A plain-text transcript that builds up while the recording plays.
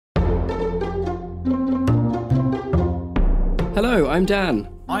Hello, I'm Dan.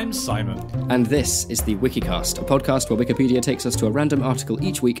 I'm Simon. And this is the Wikicast, a podcast where Wikipedia takes us to a random article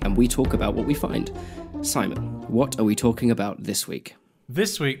each week and we talk about what we find. Simon, what are we talking about this week?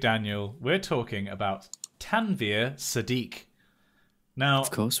 This week, Daniel, we're talking about Tanvir Sadiq. Now,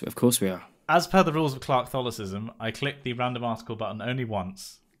 Of course we are. as per the rules of Clark-Tholicism, I clicked the random article button only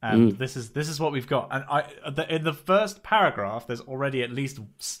once, and this is what we've got. And in the first paragraph, there's already at least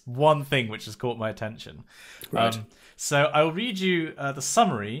one thing which has caught my attention. Right. So I'll read you the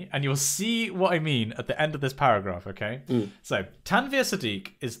summary, and you'll see what I mean at the end of this paragraph, okay? So, Tanvir Sadiq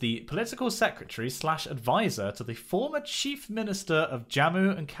is the political secretary / advisor to the former chief minister of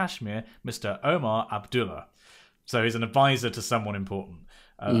Jammu and Kashmir, Mr. Omar Abdullah. So he's an advisor to someone important.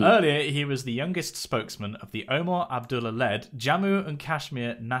 Earlier, he was the youngest spokesman of the Omar Abdullah-led Jammu and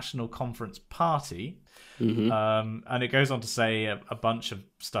Kashmir National Conference Party. And it goes on to say a bunch of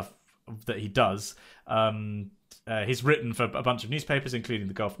stuff that he does. He's written for a bunch of newspapers, including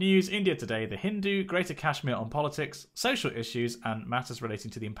the Gulf News, India Today, The Hindu, Greater Kashmir on politics, social issues, and matters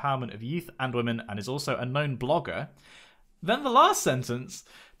relating to the empowerment of youth and women, and is also a known blogger. Then the last sentence,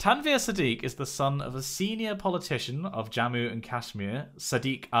 Tanvir Sadiq is the son of a senior politician of Jammu and Kashmir,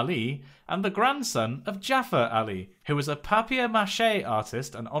 Sadiq Ali, and the grandson of Jafar Ali, who was a papier mache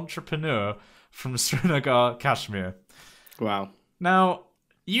artist and entrepreneur from Srinagar, Kashmir. Wow. Now,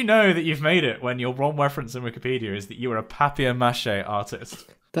 you know that you've made it when your one reference in Wikipedia is that you were a papier mache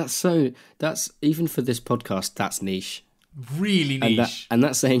artist. That's even for this podcast, that's niche. Really niche. And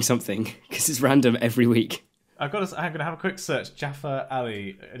that's saying something, because it's random every week. I'm going to have a quick search. Jaffa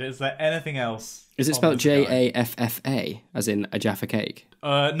Ali. Is there anything else? Is it spelled Jaffa, as in a Jaffa cake?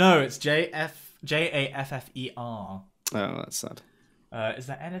 No, it's Jaffer. Oh, that's sad. Is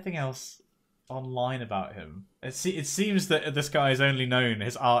there anything else online about him? It seems that this guy is only known,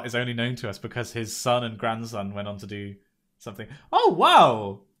 his art is only known to us because his son and grandson went on to do something. Oh,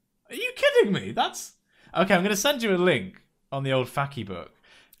 wow! Are you kidding me? That's... Okay, I'm going to send you a link on the old Faki book.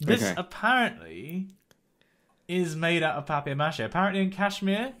 This apparently is made out of papier-mâché. Apparently in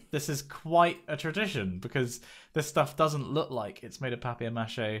Kashmir, this is quite a tradition because this stuff doesn't look like it's made of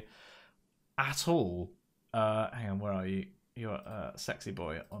papier-mâché at all. Hang on, where are you? You're a sexy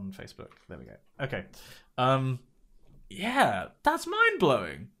boy on Facebook. There we go. Okay. Yeah, that's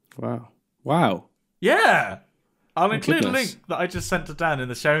mind-blowing. Wow. Yeah. I'll include a link that I just sent to Dan in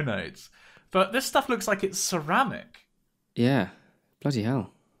the show notes. But this stuff looks like it's ceramic. Yeah. Bloody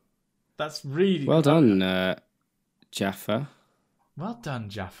hell. That's really well done, Jaffa. Well done,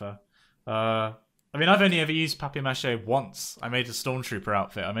 Jaffa. I mean, I've only ever used papier-mâché once. I made a stormtrooper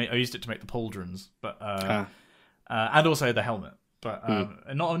outfit. I used it to make the pauldrons, but and also the helmet. But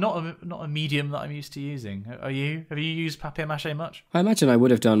not a medium that I'm used to using. Are you? Have you used papier-mâché much? I imagine I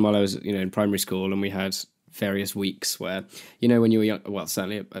would have done while I was, in primary school, and we had various weeks where, when you were young, well,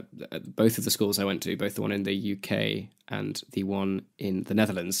 certainly at both of the schools I went to, both the one in the UK and the one in the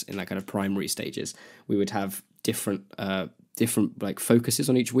Netherlands, in that kind of primary stages, we would have different like focuses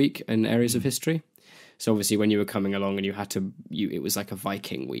on each week in areas of history. So obviously when you were coming along and it was like a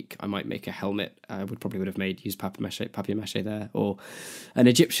Viking week, I might make a helmet. I would have used papier-mâché there, or an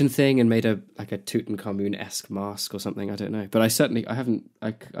Egyptian thing and made a Tutankhamun-esque mask or something. I don't know. But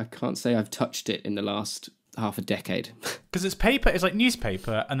I can't say I've touched it in the last half a decade. Because it's paper, it's like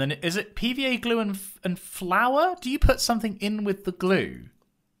newspaper, and then is it PVA glue and flour? Do you put something in with the glue?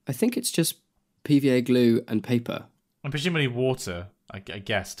 I think it's just PVA glue and paper. And presumably water, I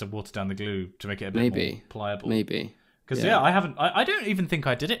guess, to water down the glue to make it a bit more pliable. Maybe. Because, I don't even think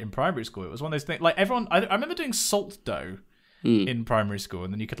I did it in primary school. It was one of those things, like everyone, I remember doing salt dough in primary school,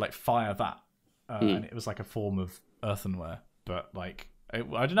 and then you could like fire that, and it was like a form of earthenware. But like, I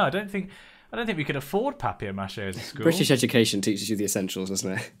don't know, I don't think we could afford papier-mâché as a school. British education teaches you the essentials,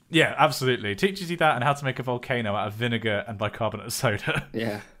 doesn't it? Yeah, absolutely. Teaches you that and how to make a volcano out of vinegar and bicarbonate of soda.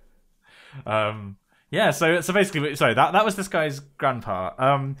 Yeah. Yeah, so basically, sorry, that was this guy's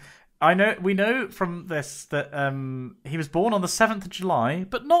grandpa. We know from this that he was born on the 7th of July,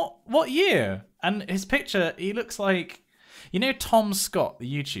 but not what year. And his picture, he looks like, Tom Scot, the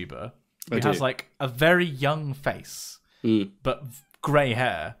YouTuber, who has like a very young face, but grey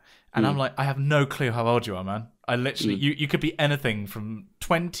hair. And I'm like, I have no clue how old you are, man. I literally, you could be anything from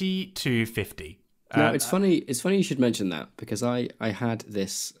 20 to 50. No, it's funny you should mention that, because I had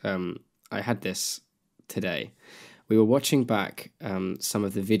this today. We were watching back some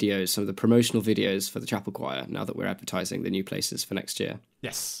of the promotional videos for the Chapel Choir, now that we're advertising the new places for next year.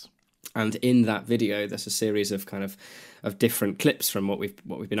 Yes. And in that video, there's a series of of different clips from what we've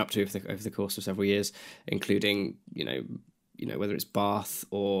been up to over the course of several years, including whether it's Bath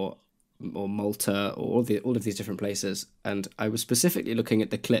or or Malta or all of these different places. And I was specifically looking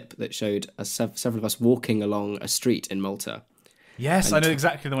at the clip that showed several of us walking along a street in Malta. Yes, and I know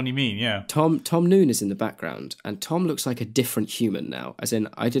exactly the one you mean, yeah. Tom Noon is in the background, and Tom looks like a different human now. As in,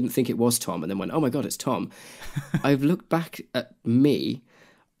 I didn't think it was Tom, and then went, oh my God, it's Tom. I've looked back at me.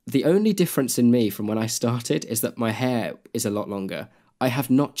 The only difference in me from when I started is that my hair is a lot longer. I have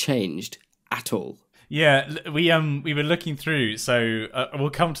not changed at all. Yeah, we were looking through, so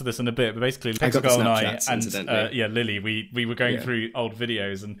we'll come to this in a bit, but basically Pixel Girl and I and Lily, we were going through old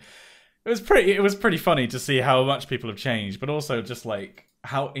videos, and it was pretty funny to see how much people have changed, but also just like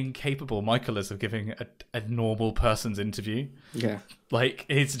how incapable Michael is of giving a normal person's interview. Yeah. Like,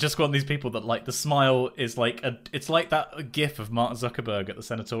 he's just got these people that, like, the smile is like it's like that gif of Mark Zuckerberg at the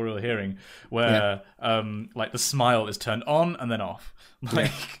senatorial hearing where like the smile is turned on and then off.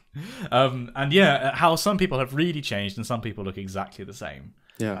 Like and how some people have really changed and some people look exactly the same.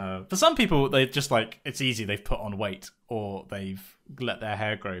 Yeah. For some people, they've just like, it's easy, they've put on weight or they've let their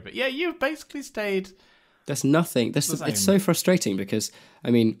hair grow. But yeah, you've basically stayed. There's nothing. It's so frustrating because,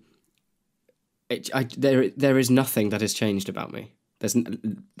 I mean, there is nothing that has changed about me.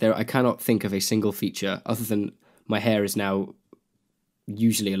 I cannot think of a single feature other than my hair is now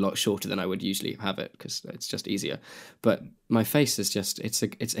usually a lot shorter than I would usually have it because it's just easier. But my face is just, it's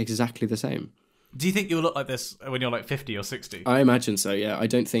exactly the same. Do you think you'll look like this when you're like 50 or 60? I imagine so, yeah. I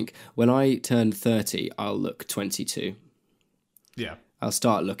don't think when I turn 30, I'll look 22. Yeah. I'll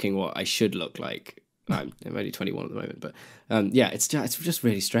start looking what I should look like. I'm only 21 at the moment, but it's just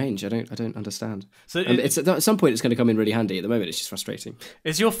really strange. I don't understand. So at some point it's going to come in really handy. At the moment, it's just frustrating.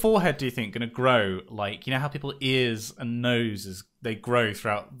 Is your forehead, do you think, going to grow like, you know how people's ears and noses, they grow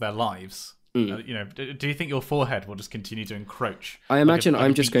throughout their lives? Do you think your forehead will just continue to encroach? I imagine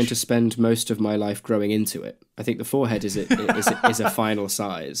I'm just going to spend most of my life growing into it. I think the forehead is a final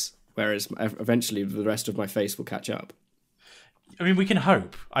size, whereas eventually the rest of my face will catch up. I mean, we can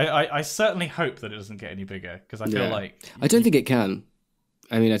hope. I certainly hope that it doesn't get any bigger because I feel like I don't think it can.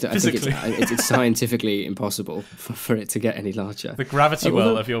 I mean, I think it's scientifically impossible for it to get any larger. The gravity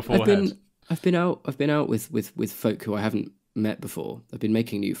well of your forehead. I've been out with folk who I haven't met before. I've been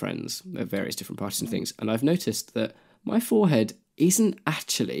making new friends at various different parties and things, and I've noticed that my forehead isn't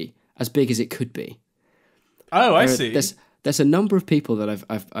actually as big as it could be. Oh, I see. There's a number of people that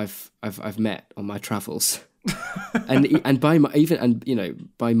I've met on my travels. and by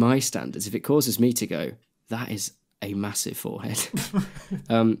my standards, if it causes me to go, that is a massive forehead.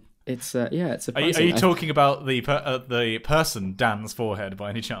 It's surprising. Are you talking about the person Dan's forehead by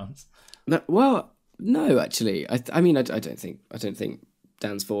any chance? No, actually, I don't think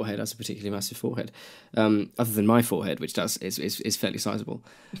Dan's forehead has a particularly massive forehead, other than my forehead, which is fairly sizable.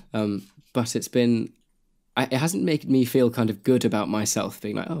 But it hasn't made me feel kind of good about myself,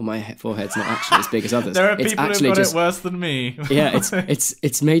 being like, oh, my forehead's not actually as big as others. There are people who've got it worse than me. Yeah,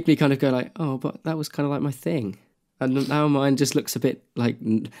 it's made me kind of go like, oh, but that was kind of like my thing, and now mine just looks a bit like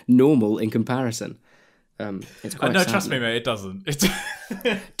normal in comparison. It's quite no, trust me, mate, it doesn't.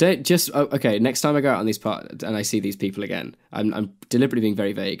 Okay. Next time I go out on these parts and I see these people again, I'm deliberately being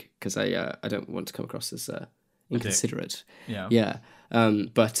very vague because I don't want to come across as inconsiderate. Yeah.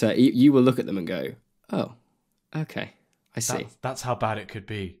 But you will look at them and go, oh, okay, I see. That's how bad it could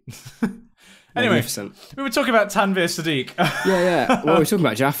be. Anyway, we were talking about Tanvir Sadiq. Yeah. Well, we were talking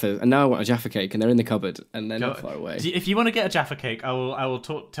about Jaffa, and now I want a Jaffa cake, and they're in the cupboard, and they're not far away. If you want to get a Jaffa cake, I will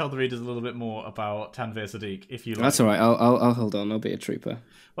tell the readers a little bit more about Tanvir Sadiq, if you like. That's all right. I'll hold on. I'll be a trooper.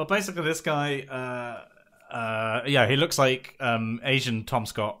 Well, basically, this guy, he looks like Asian Tom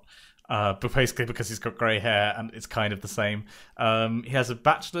Scot. But basically because he's got grey hair and it's kind of the same. He has a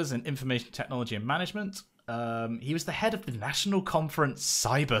bachelor's in information technology and management. He was the head of the National Conference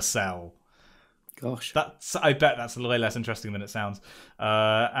Cyber Cell. Gosh. I bet that's a little less interesting than it sounds.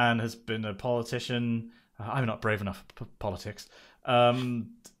 And has been a politician. I'm not brave enough for politics.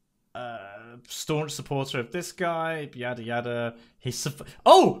 Staunch supporter of this guy, yada yada.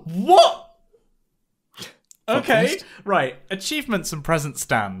 Oh, what? Okay, right. Achievements and present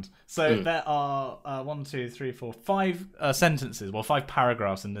stand. So there are 5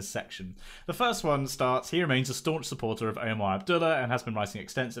 paragraphs in this section. The first one starts, he remains a staunch supporter of Omar Abdullah and has been writing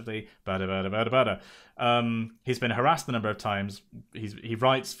extensively. He's been harassed a number of times. He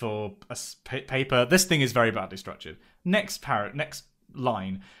writes for a paper. This thing is very badly structured. Next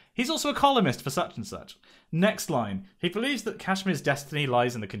line. He's also a columnist for such and such. Next line. He believes that Kashmir's destiny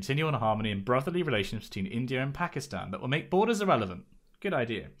lies in the continual harmony and brotherly relations between India and Pakistan that will make borders irrelevant. Good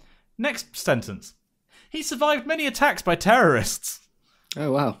idea. Next sentence. He survived many attacks by terrorists.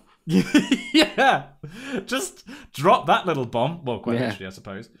 Oh, wow. Yeah, just drop that little bomb. Well, quite literally, I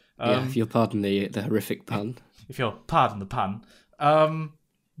suppose. Yeah, if you'll pardon the horrific pun. If you'll pardon the pun.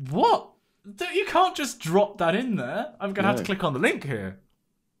 What? You can't just drop that in there. I'm going to have to click on the link here.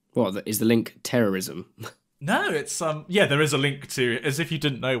 What, is the link terrorism? No, it's yeah, there is a link to, as if you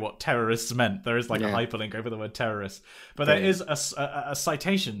didn't know what terrorists meant. There is like a hyperlink over the word terrorist. But there is a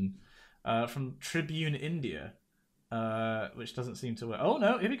citation from Tribune India, which doesn't seem to work. Oh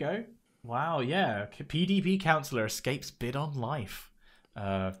no, here we go. Wow, yeah. PDP councillor escapes bid on life.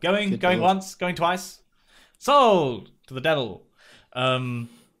 Going once, going twice. Sold to the devil. Oh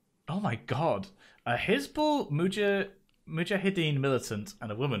my god. A Hizbul Mujahideen militant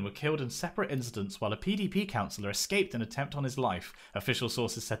and a woman were killed in separate incidents while a PDP councillor escaped an attempt on his life, official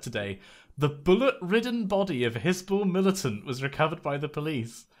sources said today. The bullet-ridden body of a Hizbul militant was recovered by the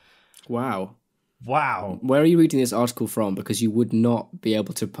police. Wow. Wow. Where are you reading this article from? Because you would not be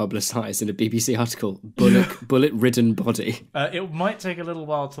able to publicise in a BBC article, bullet-ridden body. It might take a little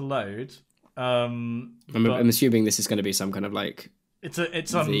while to load. I'm assuming this is going to be some kind of like...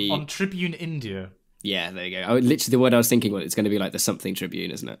 It's on Tribune India. Yeah, there you go. Literally, the word I was thinking was it's going to be like the something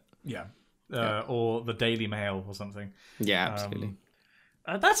Tribune, isn't it? Yeah. Or the Daily Mail or something. Yeah, absolutely.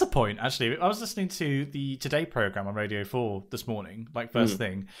 That's a point, actually. I was listening to the Today programme on Radio 4 this morning, like first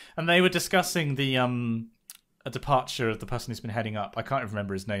thing, and they were discussing the a departure of the person who's been heading up. I can't even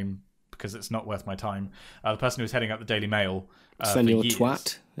remember his name because it's not worth my time. The person who was heading up the Daily Mail. Senor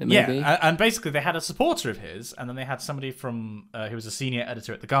Twat, it may be. And basically they had a supporter of his, and then they had somebody from who was a senior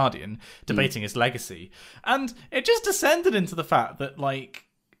editor at The Guardian debating his legacy. And it just descended into the fact that, like,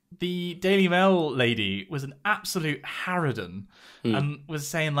 the Daily Mail lady was an absolute harridan and was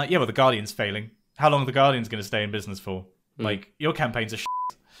saying, like, yeah, well, The Guardian's failing. How long are The Guardian's going to stay in business for? Like, your campaigns are shit.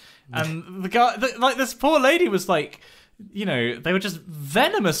 And like, this poor lady was like... You know, they were just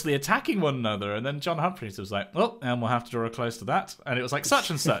venomously attacking one another, and then John Humphreys was like, "Well, and we'll have to draw a close to that." And it was like such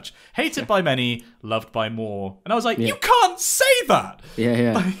and such, hated by many, loved by more. And I was like, "You can't say that."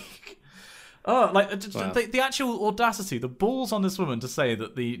 Yeah. The actual audacity, the balls on this woman to say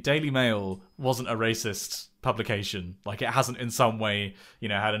that the Daily Mail wasn't a racist publication, like it hasn't in some way, you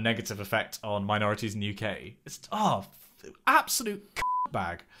know, had a negative effect on minorities in the UK. It's absolute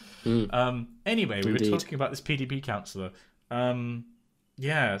bag. Anyway, we were talking about this PDP councillor.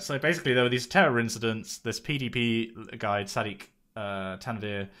 Yeah, so basically there were these terror incidents. This PDP guy, Sadiq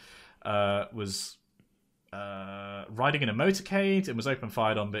Tanvir, was riding in a motorcade and was open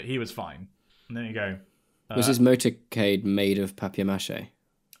fired on, but he was fine. And there you go. Was his motorcade made of papier mache?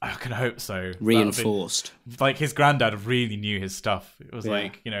 I can hope so. Reinforced. Like, his granddad really knew his stuff. It was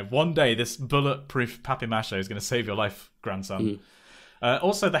like, you know, one day this bulletproof papier mache is going to save your life, grandson.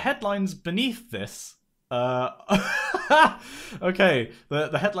 Also, the headlines beneath this... okay,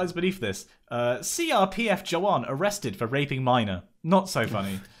 the headlines beneath this. CRPF Jawan arrested for raping minor. Not so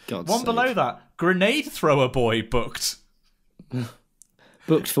funny. One below that, grenade thrower boy booked.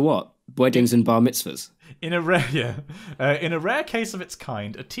 Booked for what? Weddings and bar mitzvahs? In a rare case of its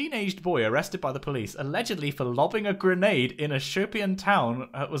kind, a teenaged boy arrested by the police allegedly for lobbing a grenade in a Shopian town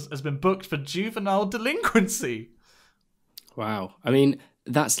has been booked for juvenile delinquency. Wow. I mean,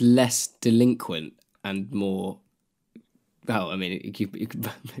 that's less delinquent and more... Well, I mean, you could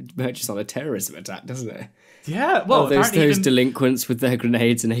purchase on a terrorism attack, doesn't it? Yeah, well, those delinquents with their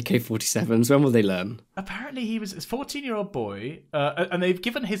grenades and AK-47s, when will they learn? Apparently he was a 14-year-old boy, and they've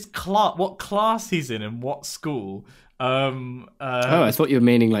given his what class he's in what school. I thought you were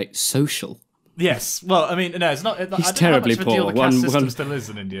meaning, like, social. Yes, well, I mean, no, it's not... He's terribly poor. I don't know how much of a deal the caste system still is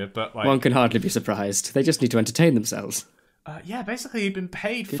in India, but... Like, one can hardly be surprised. They just need to entertain themselves. Yeah, basically he'd been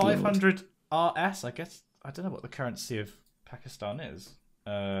paid 500 RS, I guess. I don't know what the currency of Pakistan is.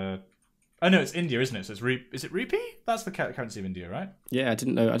 Oh no, it's India, isn't it? So is it rupee? That's the currency of India, right? Yeah, I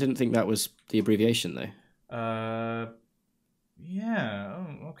didn't know. I didn't think that was the abbreviation though. Yeah.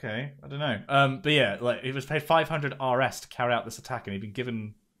 Oh, okay. I don't know. But yeah, like he was paid 500 RS to carry out this attack, and he'd been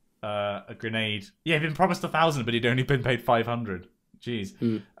given a grenade. Yeah, he'd been promised 1,000, but he'd only been paid 500. Jeez.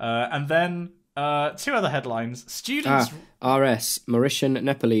 And then two other headlines: students. RS, Mauritian,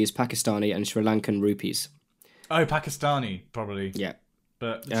 Nepalese, Pakistani, and Sri Lankan rupees. Oh, Pakistani, probably. Yeah.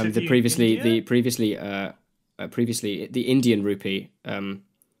 But the Indian rupee,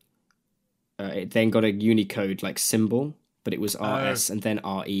 it then got a Unicode like symbol, but it was RS and then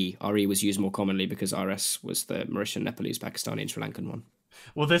RE. RE was used more commonly because RS was the Mauritian, Nepalese, Pakistani, and Sri Lankan one.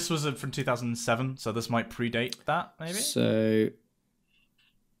 Well, this was from 2007, so this might predate that, maybe. So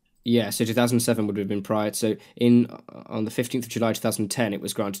 2007 would have been prior. So on the 15th of July 2010, it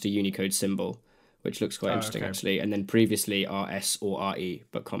was granted a Unicode symbol, which looks quite interesting, okay. actually. And then previously RS or RE,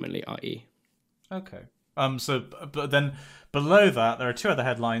 but commonly RE. Okay. But then below that, there are two other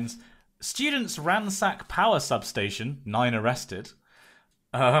headlines. Students ransack power substation, 9 arrested.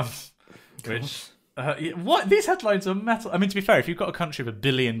 What? These headlines are metal. I mean, to be fair, if you've got a country of 1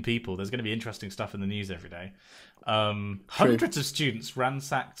 billion people, there's going to be interesting stuff in the news every day. Hundreds of students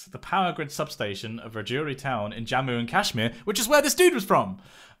ransacked the power grid substation of Rajouri town in Jammu and Kashmir, which is where this dude was from.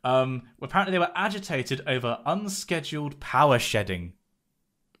 Apparently, they were agitated over unscheduled power shedding.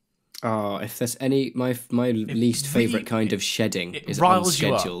 Oh, if there's any, my least favourite kind of shedding is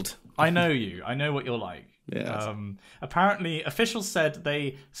unscheduled. I know you. I know what you're like. Yeah. Apparently, officials said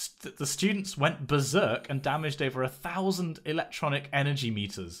the students went berserk and damaged over 1,000 electronic energy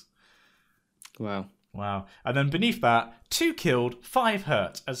meters. Wow. And then beneath that, 2 killed, 5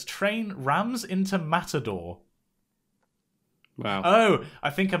 hurt as train rams into Matador. Wow. Oh, I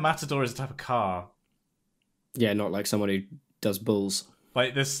think a Matador is a type of car. Yeah, not like someone who does bulls.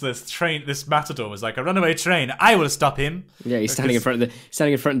 Like this Matador was like a runaway train. I will stop him. Yeah, he's standing in front of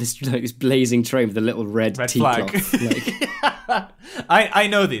this blazing train with a little red flag. Like. I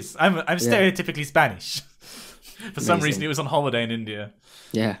know this. I'm stereotypically Spanish. For some reason, he was on holiday in India.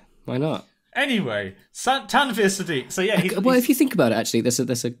 Yeah, why not? Anyway, Tanvir Sadiq. So yeah, well, if you think about it, actually, there's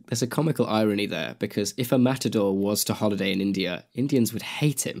a comical irony there, because if a matador was to holiday in India, Indians would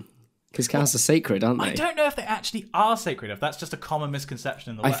hate him. Because cows are sacred, aren't they? I don't know if they actually are sacred. If that's just a common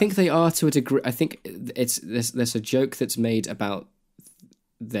misconception in the West. I think they are to a degree. I think there's a joke that's made about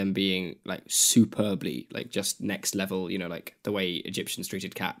them being like superbly, like just next level, like the way Egyptians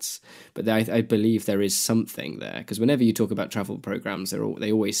treated cats. But I believe there is something there, because whenever you talk about travel programs,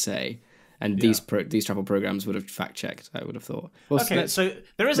 they always say. And these travel programs would have fact-checked, I would have thought. Well, okay, so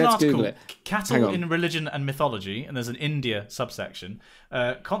there is an article, Cattle in Religion and Mythology, and there's an India subsection.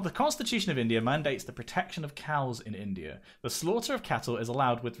 The Constitution of India mandates the protection of cows in India. The slaughter of cattle is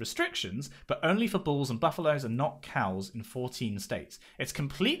allowed with restrictions, but only for bulls and buffaloes and not cows in 14 states. It's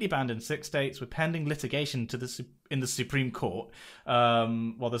completely banned in 6 states, with pending litigation in the Supreme Court.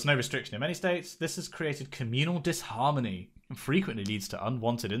 While there's no restriction in many states, this has created communal disharmony and frequently leads to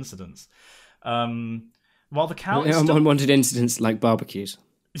unwanted incidents. While the cow is unwanted incidents like barbecues.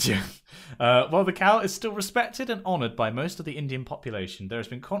 Yeah. While the cow is still respected and honoured by most of the Indian population, there has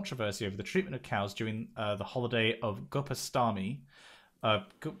been controversy over the treatment of cows during the holiday of Gopastami.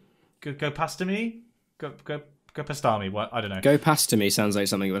 Gopastami? Gopastami? What? I don't know. Gopastami sounds like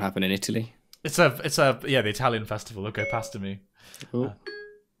something that would happen in Italy. It's the Italian festival of Gopastami. Oh,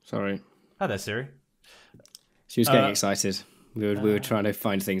 sorry. Hi there, Siri. She was getting excited. We were trying to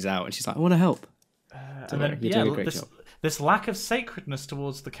find things out, and she's like, "I want to help." You're doing a great job. This lack of sacredness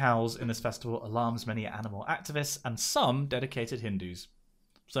towards the cows in this festival alarms many animal activists and some dedicated Hindus.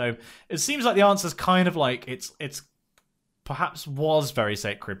 So it seems like the answer is kind of like it's perhaps was very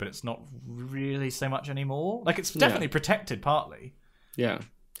sacred, but it's not really so much anymore. Like it's definitely protected partly. Yeah.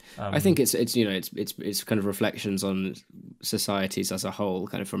 I think it's kind of reflections on societies as a whole,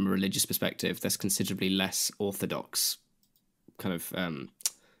 kind of from a religious perspective. There's considerably less orthodox kind of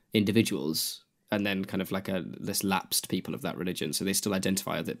individuals, and then kind of like this lapsed people of that religion. So they still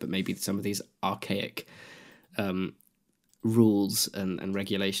identify with it, but maybe some of these archaic rules and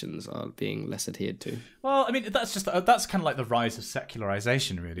regulations are being less adhered to. Well, I mean, that's kind of like the rise of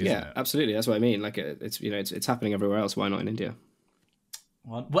secularization, really, isn't it? Yeah, absolutely. That's what I mean. Like it's happening everywhere else. Why not in India?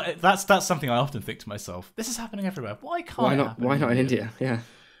 Well, that's something I often think to myself. This is happening everywhere. Why not in India? Yeah.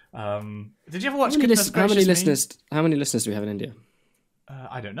 Did you ever watch? How many listeners do we have in India?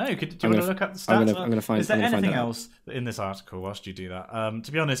 I don't know. Do you want to look up the stats? I'm going to find. Is there anything else in this article? Whilst you do that,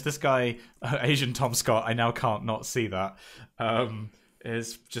 to be honest, this guy, Asian Tom Scot, I now can't not see that,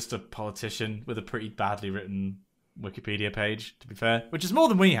 is just a politician with a pretty badly written Wikipedia page. To be fair, which is more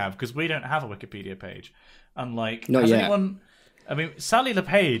than we have because we don't have a Wikipedia page. Unlike not yet. Anyone? I mean, Sally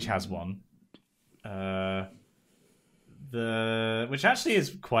LePage has one, which actually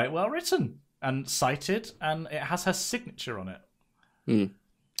is quite well written and cited, and it has her signature on it.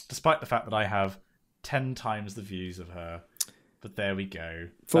 Despite the fact that I have 10 times the views of her, but there we go.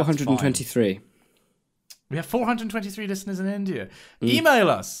 423. We have 423 listeners in India. Email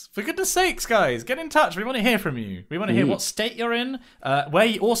us, for goodness sakes, guys. Get in touch. We want to hear from you. We want to hear what state you're in,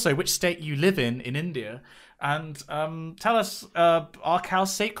 which state you live in India. And tell us, are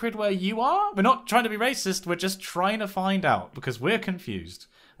cows sacred where you are? We're not trying to be racist. We're just trying to find out because we're confused.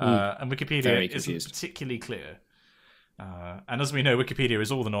 And Wikipedia isn't particularly clear. And as we know, Wikipedia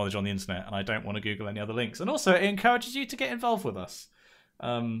is all the knowledge on the internet, and I don't want to Google any other links. And also, it encourages you to get involved with us,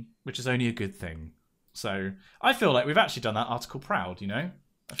 which is only a good thing. So I feel like we've actually done that article proud, you know?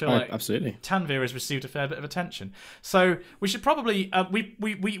 I feel like absolutely. Tanvir has received a fair bit of attention. So we should probably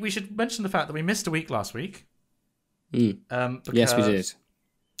we should mention the fact that we missed a week last week. Yes, we did.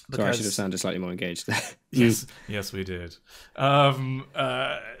 Sorry, I should have sounded slightly more engaged there. Yes, we did.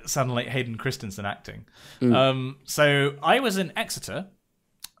 Sounded like Hayden Christensen acting. So I was in Exeter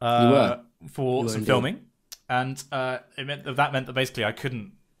for some filming, and that meant that basically I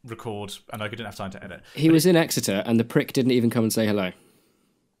couldn't record and I didn't have time to edit. He was in Exeter, and the prick didn't even come and say hello.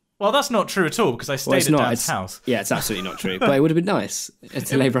 Well, that's not true at all because I stayed at Dan's house. Yeah, it's absolutely not true. But it would have been nice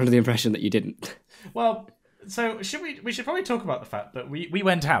to labour under the impression that you didn't. Well. So we should probably talk about the fact that we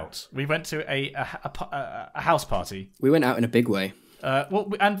went out. We went to a house party. We went out in a big way.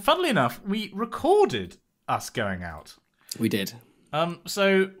 And funnily enough, we recorded us going out. We did.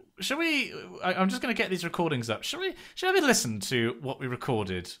 So should we? I'm just going to get these recordings up. Should we listen to what we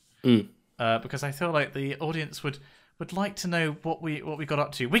recorded? Because I feel like the audience would like to know what we got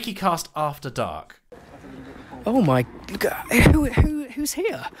up to. Wikicast After Dark. Oh my God! Who's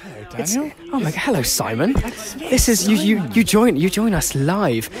here? Hello, Daniel. Hello, Simon. This is you join us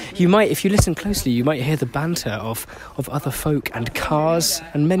live. You might, if you listen closely, you might hear the banter of other folk and cars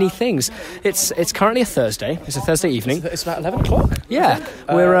and many things. It's currently a Thursday. It's a Thursday evening. It's about 11 o'clock. Yeah,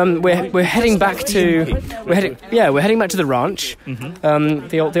 we're heading back to we're heading back to the ranch.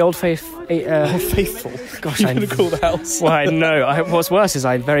 The old faithful. Gosh, I'm going to call the house. Well, I know. What's worse is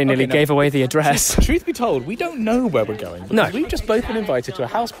I very nearly gave away the address. Truth be told, we don't know where we're going. No, we've just both been invited to a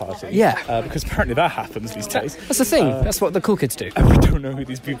house party. Yeah, because apparently that happens these days. That's the thing. That's what the cool kids do. And we don't know who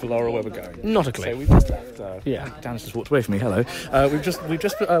these people are or where we're going. Not a clue. So we've just left. Dan's just walked away from me. Hello. We've just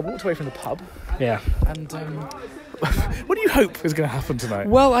walked away from the pub. Yeah. And what do you hope is going to happen tonight?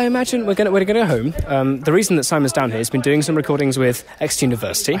 Well, I imagine we're going to go home. The reason that Simon's down here has been doing some recordings with Exeter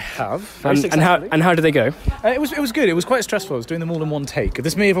University. I have. And how did they go? It was good. It was quite stressful. I was doing them all in one take.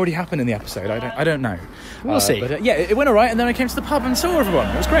 This may have already happened in the episode. I don't know. We'll see. But it went all right. And then I came to the pub and saw everyone.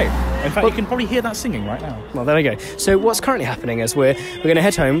 It was great. In fact, you can probably hear that singing right now. Well, there we go. So what's currently happening is we're going to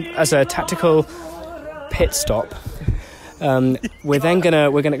head home as a tactical pit stop. We're gonna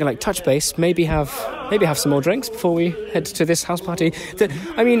like touch base, maybe have some more drinks before we head to this house party.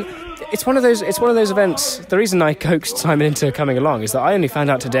 It's one of those events. The reason I coaxed Simon into coming along is that I only found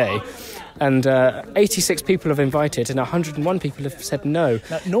out today, and 86 people have invited, and 101 people have said no.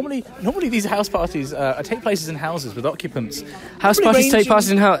 Now, normally these house parties take places in houses with occupants. House parties take places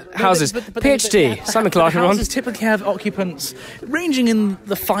in houses. But PhD, Simon Clark, everyone. Houses typically have occupants ranging in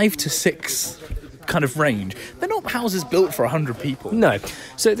the 5 to 6 kind of range. They're not houses built for 100 people. No.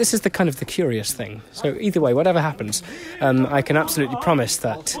 So this is the curious thing. So either way, whatever happens, I can absolutely promise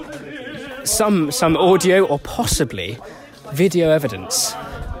that some audio or possibly video evidence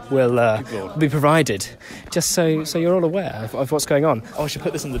will be provided, just so you're all aware of what's going on. Oh, I should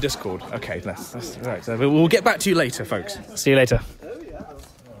put this in the Discord. Okay, that's right. So we'll get back to you later, folks. See you later.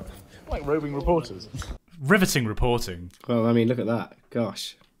 Like roving reporters. Riveting reporting. Well, I mean, look at that.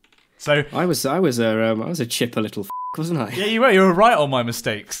 Gosh. So I was a chipper little wasn't I? Yeah, you were. You were right on my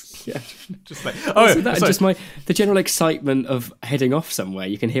mistakes. Yeah. Just like just the general excitement of heading off somewhere.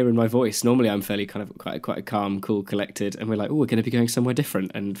 You can hear in my voice. Normally, I'm fairly kind of quite calm, cool, collected, and we're like, oh, we're going to be going somewhere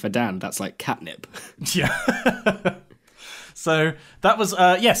different. And for Dan, that's like catnip. Yeah. So that was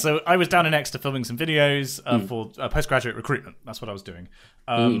So I was down in Exeter filming some videos for postgraduate recruitment. That's what I was doing,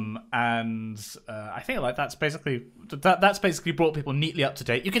 and I think like that's basically brought people neatly up to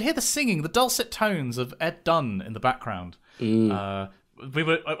date. You could hear the singing, the dulcet tones of Ed Dunn in the background. I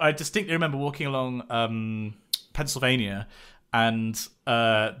distinctly remember walking along Pennsylvania, and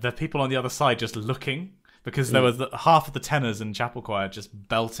the people on the other side just looking because there was half of the tenors in chapel choir just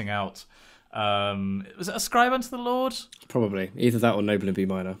belting out. Was it Ascribe unto the Lord? Probably. Either that or Noble in B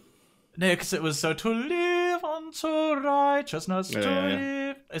minor. No, because it was to live unto righteousness, to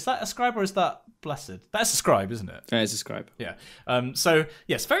live. Is that Ascribe or is that Blessed? That's Ascribe, isn't it? That is Ascribe. Yeah. So,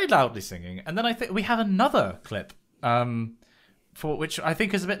 yes, very loudly singing. And then I think we have another clip, for which I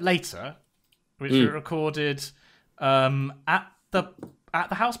think is a bit later, which we recorded at the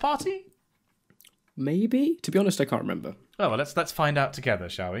house party? Maybe? To be honest, I can't remember. Oh, well, let's find out together,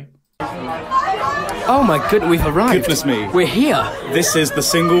 shall we? Oh my goodness, we've arrived. Goodness me. We're here. This is the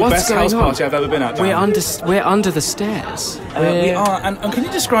single best house party I've ever been at. We're under the stairs. We are. And can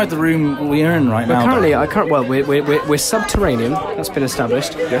you describe the room we're in right now? Currently, we're subterranean. That's been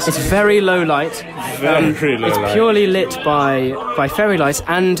established. Yes. It's very low light. Very low light. It's purely lit by fairy lights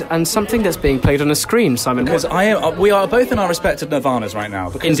and something that's being played on a screen, Simon. Because we are both in our respective nirvanas right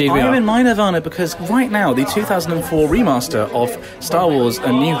now. Indeed, we are. I am in my nirvana because right now the 2004 remaster of Star Wars: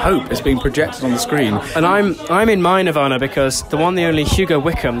 A New Hope is that's being projected on the screen. And I'm in my nirvana because the one, the only Hugo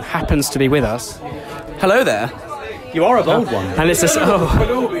Wickham happens to be with us. Hello there. You are a bold one. And it's just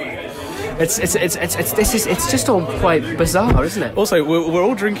it's just all quite bizarre, isn't it? Also, we're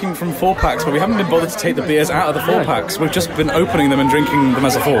all drinking from 4-packs, but we haven't been bothered to take the beers out of the 4-packs. We've just been opening them and drinking them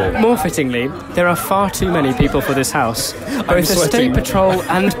as a 4. More fittingly, there are far too many people for this house. Both the State Patrol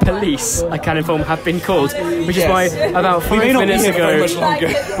and police, I can inform, have been called, which is why about 5 minutes ago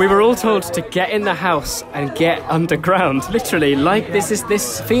we were all told to get in the house and get underground. Literally, like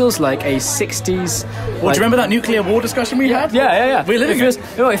this feels like a 60s. Well, do you remember that nuclear war discussion we had? Yeah. We're living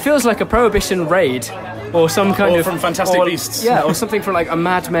it feels like a Prohibition raid, or some kind of from Fantastic Beasts. Yeah, or something from like a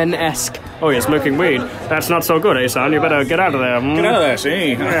Mad Men-esque. Oh, you're smoking weed. That's not so good, eh, son? You better get out of there. Get out of there,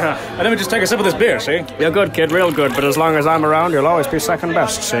 see? Yeah. And then we just take a sip of this beer, see? You're good, kid, real good. But as long as I'm around, you'll always be second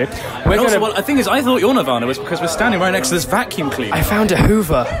best, see? Well, the thing is, I thought your nirvana was because we're standing right next to this vacuum cleaner. I found a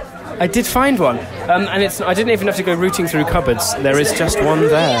Hoover. I did find one, and I didn't even have to go rooting through cupboards. There is just one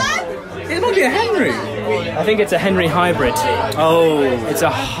there. It might be a Henry. I think it's a Henry hybrid. Oh. It's a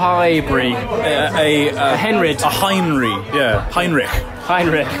hybrid. A Henry. A Heinrich. Yeah. Heinrich.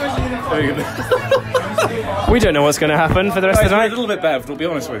 We don't know what's going to happen for the rest of the night. A little bit bevved, I'll be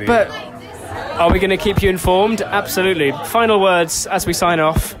honest with you. But are we going to keep you informed? Absolutely. Final words as we sign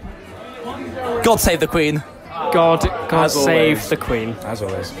off. God save the Queen. God save the Queen. As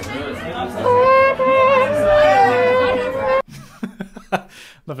always.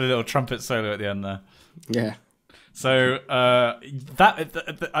 Lovely little trumpet solo at the end there. Yeah. So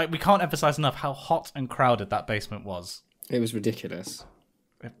we can't emphasize enough how hot and crowded that basement was. It was ridiculous.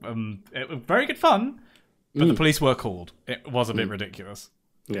 It was very good fun, but the police were called. It was a bit ridiculous.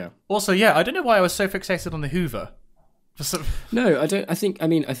 Yeah. Also, I don't know why I was so fixated on the Hoover. No, I don't. I think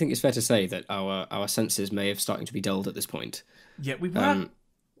it's fair to say that our senses may have starting to be dulled at this point. Yeah, we weren't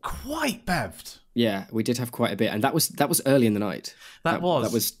quite bevved. Yeah, we did have quite a bit, and that was early in the night. That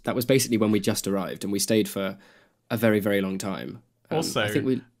was basically when we just arrived, and we stayed for a very, very long time. Also, I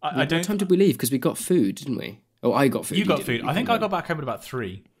think what time did we leave? Because we got food, didn't we? Oh, I got food. You got food. I think I got back home at about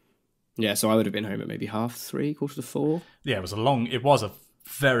 3. Yeah, so I would have been home at maybe 3:30, 3:45. Yeah, it was a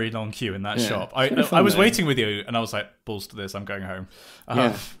very long queue in that shop. I was waiting with you, and I was like, balls to this, I'm going home.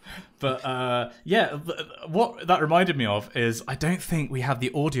 But what that reminded me of is I don't think we have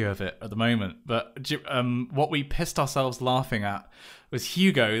the audio of it at the moment, but what we pissed ourselves laughing at was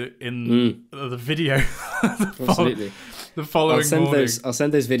Hugo in the video. Absolutely. The following morning. I'll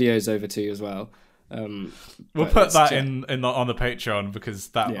send those videos over to you as well. We'll put that on the Patreon because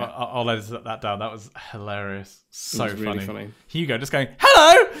I'll edit that down. That was hilarious. So funny. Really funny. Hugo just going,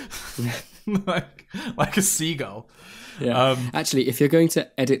 hello! like a seagull. Yeah. Actually, if you're going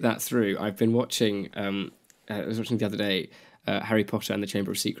to edit that through, I've been watching, I was watching the other day, Harry Potter and the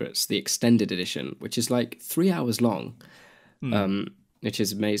Chamber of Secrets, the extended edition, which is like 3 hours long, which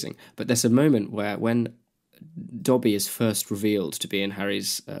is amazing. But there's a moment where when Dobby is first revealed to be in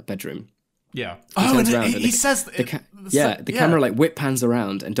Harry's bedroom, yeah. He says the camera like whip pans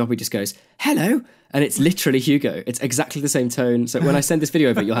around and Dobby just goes, hello, and it's literally Hugo. It's exactly the same tone. So when I send this video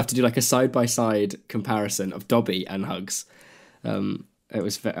over, you'll have to do like a side-by-side comparison of Dobby and Hugs. It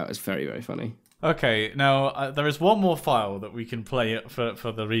was very, very funny. Okay, now there is one more file that we can play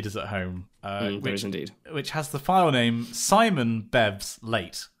for the readers at home. There is indeed. Which has the file name Simon Bev's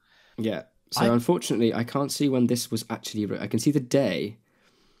Late. Yeah. So unfortunately, I can't see when this was actually I can see the day.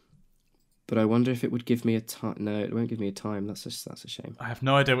 But I wonder if it would give me a time. No, it won't give me a time. That's a shame. I have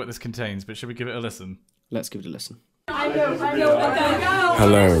no idea what this contains, but should we give it a listen? Let's give it a listen. Hello,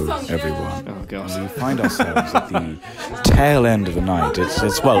 everyone. Oh, gosh. We find ourselves at the tail end of the night.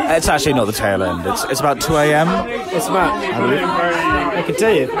 It's actually not the tail end. It's about 2 a.m. It's about. I can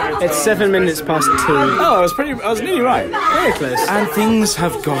tell you, it's 7 minutes past 2. Oh, I was nearly right. Very close. And things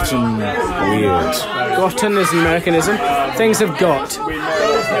have gotten weird. Gotten is an Americanism. Things have got.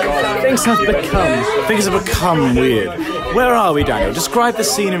 Things have become. Things have become weird. Where are we, Daniel? Describe the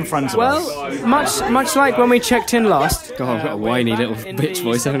scene in front of us. Well, much like when we checked in last. God, I've got a whiny little bitch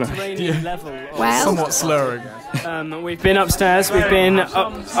voice, haven't I? Well, somewhat slurring. We've been upstairs. We've been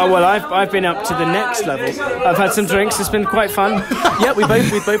up. Oh well, I've been up to the next level. I've had some drinks. It's been quite fun. Yeah, we've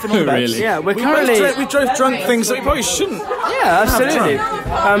both been on the bed. Really? Yeah, we drove drunk things that we probably shouldn't. Yeah, absolutely.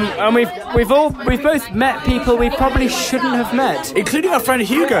 And we've both met people we probably shouldn't have met, including our friend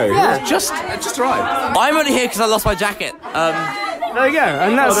Hugo. Yeah, just arrived. I'm only here because I lost my jacket. There we go.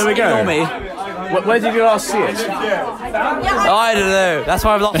 And that's there we go. Ignore me. Where did you last see it? I don't know. That's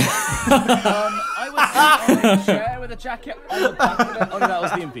why I'm not. I chair with a jacket on the back of it. Oh, no, that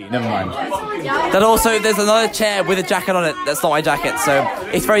was the MP. Never mind. Then also, there's another chair with a jacket on it. That's not my jacket, so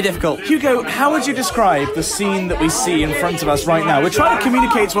it's very difficult. Hugo, how would you describe the scene that we see in front of us right now? We're trying to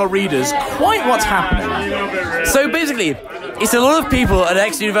communicate to our readers quite what's happening. So basically, it's a lot of people at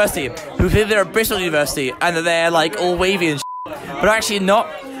Exeter University who think they're at Bristol University and that they're like all wavy and but actually not.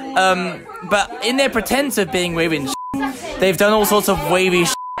 But in their pretense of being wavy and they've done all sorts of wavy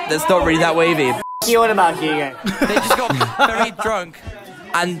that's not really that wavy. You on about Hugo? They just got very drunk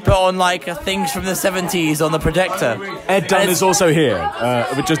and put on like things from the 70s on the projector. Ed Dunn is also here.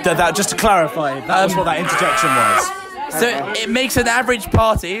 Just to clarify, that was what that interjection was. So it makes an average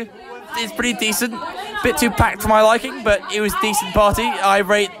party. It's pretty decent. Bit too packed for my liking, but it was a decent party. I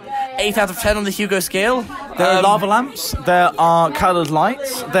rate 8 out of 10 on the Hugo scale. There are lava lamps, there are coloured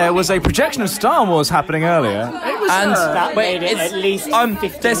lights, there was a projection of Star Wars happening earlier. And That made it at least 15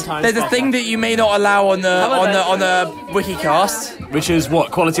 there's times a better. thing that you may not allow on the Wikicast. Which is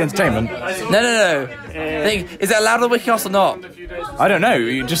what? Quality entertainment? No. Is it allowed on the Wikicast or not? I don't know,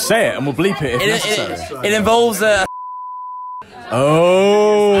 you just say it and we'll bleep it if necessary. It involves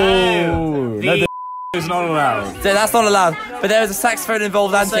Oh! No, the is not allowed. so that's not allowed. But there was a saxophone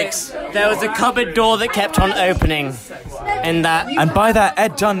involved antics. There was a cupboard door that kept on opening. And that... And by that,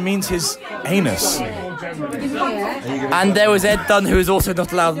 Ed Dunn means his anus. And there was Ed Dunn, who is also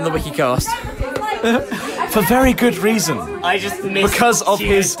not allowed on the Wikicast. For very good reason. I just missed Because of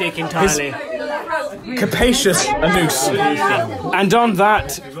Hugo's his- dick entirely. Capacious anus. And on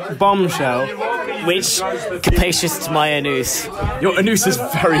that bombshell, Which capacious to my anus. Your anus is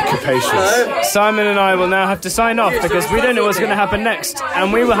very capacious. Simon and I will now have to sign off because we don't know what's going to happen next,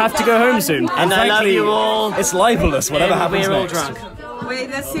 and we will have to go home soon. And I love frankly, you all. It's libelous, whatever happens We're all next. drunk.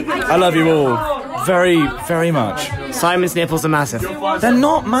 I love you all very, very much. Simon's nipples are massive. They're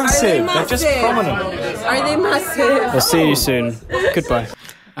not massive, they're just prominent. Are they massive? We'll see you soon. Goodbye.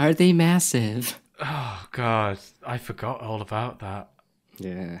 Are they massive? Oh God, I forgot all about that.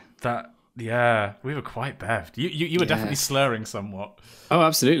 Yeah. Yeah, we were quite bevved. You were definitely slurring somewhat. Oh,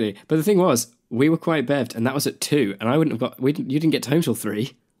 absolutely. But the thing was, we were quite bevved, and that was at 2, and I wouldn't have got. You didn't get home till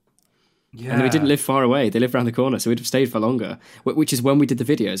 3. Yeah, And we didn't live far away. They lived around the corner, so we'd have stayed for longer. Which is when we did the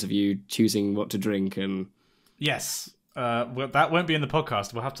videos of you choosing what to drink and. Yes, well, that won't be in the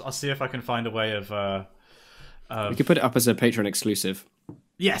podcast. I'll see if I can find a way of. We could put it up as a Patreon exclusive.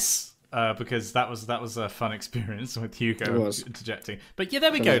 Yes. Because that was a fun experience with Hugo It was. interjecting. But yeah,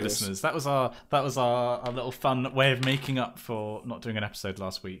 there we go, Hilarious. listeners. That was our little fun way of making up for not doing an episode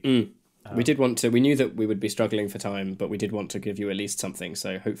last week. We did want to. We knew that we would be struggling for time, but we did want to give you at least something.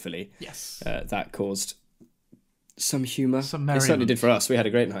 So hopefully, Yes. that caused some humour. Some It certainly merriment. did for us. We had a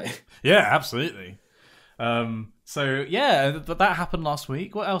great night. Yeah, absolutely. So yeah, that happened last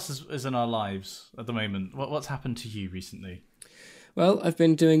week. What else is in our lives at the moment? What's happened to you recently? Well, I've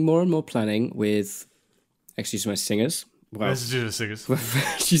been doing more and more planning with, excuse my singers. Wow. Let's do the singers.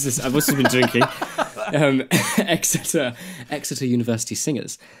 Jesus, I've also been drinking. Exeter University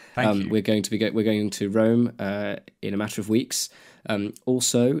Singers. Thank you. We're going to Rome in a matter of weeks.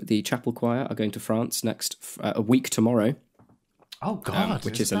 Also, the chapel choir are going to France a week tomorrow. Oh God,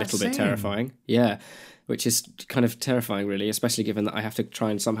 Which is a little bit terrifying. Yeah, which is kind of terrifying, really, especially given that I have to try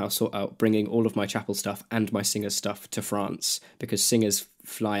and somehow sort out bringing all of my chapel stuff and my singers' stuff to France, because singers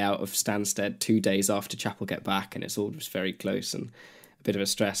fly out of Stansted 2 days after chapel get back, and it's all just very close and a bit of a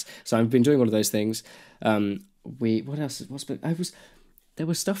stress. So I've been doing all of those things. What else? There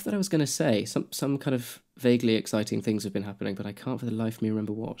was stuff that I was going to say. Some kind of vaguely exciting things have been happening, but I can't for the life of me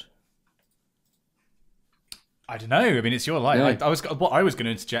remember what. I don't know. I mean, it's your life. Yeah. What I was going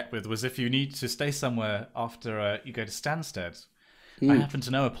to interject with was if you need to stay somewhere after you go to Stansted. I happen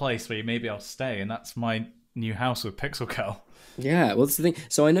to know a place where you may be able to stay, and that's my new house with Pixel Girl. Yeah, well, that's the thing.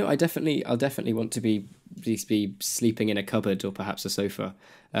 So I know I'll definitely want to be sleeping in a cupboard or perhaps a sofa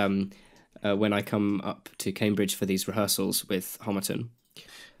when I come up to Cambridge for these rehearsals with Homerton.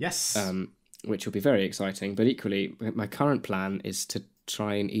 Yes. Which will be very exciting. But equally, my current plan is to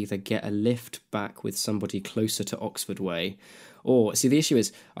try and either get a lift back with somebody closer to Oxford Way, or see, the issue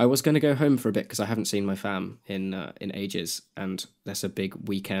is I was going to go home for a bit because I haven't seen my fam in ages, and there's a big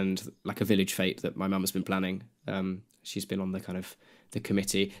weekend, like a village fete that my mum has been planning. She's been on the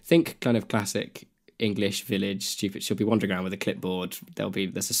committee. Think kind of classic English village stupid. She'll be wandering around with a clipboard.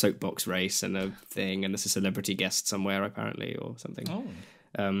 There's a soapbox race and a thing, and there's a celebrity guest somewhere apparently or something.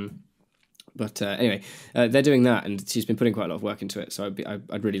 But anyway, they're doing that, and she's been putting quite a lot of work into it. So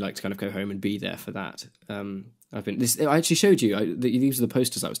I'd really like to kind of go home and be there for that. I actually showed you. These are the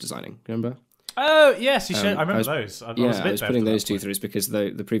posters I was designing. Remember? Oh yes, you showed. I remember I was, those. I was putting those two through because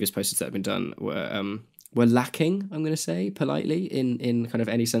the previous posters that have been done were lacking. I'm going to say politely in kind of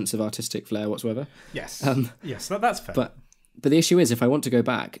any sense of artistic flair whatsoever. Yes, yes, that's fair. But the issue is, if I want to go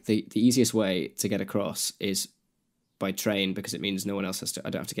back, the easiest way to get across is by train, because it means no one else has to. I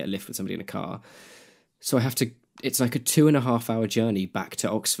don't have to get a lift with somebody in a car. So I have to. It's like a 2.5 hour journey back to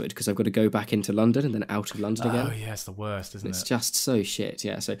Oxford because I've got to go back into London and then out of London again. Oh yeah, it's the worst, isn't it? It's just so shit.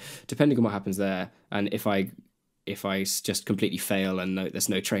 Yeah. So depending on what happens there, and if I just completely fail and there's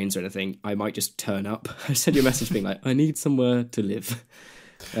no trains or anything, I might just turn up. I send you a message being like, I need somewhere to live.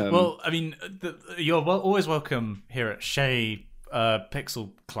 Well, I mean, you're always welcome here at Shea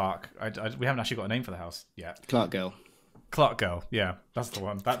Pixel Clark. We haven't actually got a name for the house yet. Clark Girl. Clark Girl, yeah, that's the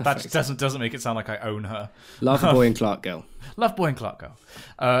one. That doesn't make it sound like I own her. Love Boy and Clark Girl. Love Boy and Clark Girl.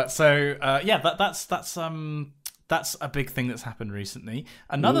 That's a big thing that's happened recently.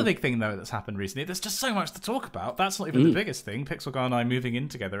 Another big thing though that's happened recently. There's just so much to talk about. That's not even the biggest thing. Pixel Girl and I moving in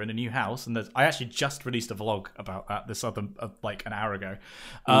together in a new house, and I actually just released a vlog about that this other like an hour ago.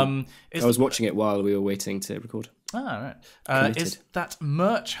 I was watching it while we were waiting to record. Ah, right. Is that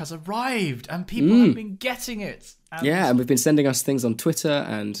merch has arrived and people have been getting it. And we've been sending us things on Twitter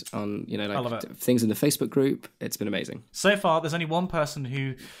and on things in the Facebook group. It's been amazing. So far, there's only one person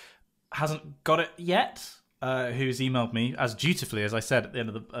who hasn't got it yet. Who's emailed me as dutifully as I said at the end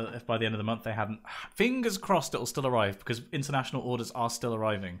of if by the end of the month they hadn't. Fingers crossed it'll still arrive because international orders are still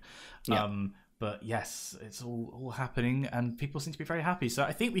arriving. Yeah. But yes, it's all happening and people seem to be very happy. So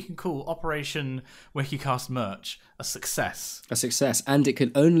I think we can call Operation Wikicast merch a success. A success, and it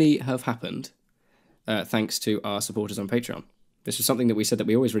could only have happened thanks to our supporters on Patreon. This was something that we said that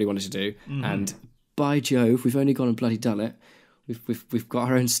we always really wanted to do, and by Jove, we've only gone and bloody done it. We've got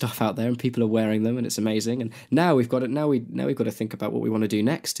our own stuff out there, and people are wearing them, and it's amazing. And now we've got it. Now we've got to think about what we want to do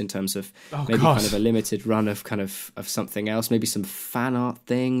next in terms of kind of a limited run of of something else, maybe some fan art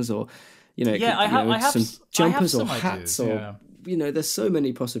things, or I have some jumpers or hats, or there's so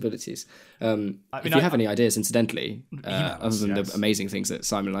many possibilities. If you have any ideas, incidentally, other than the amazing things that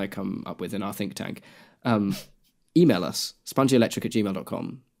Simon and I come up with in our think tank, email us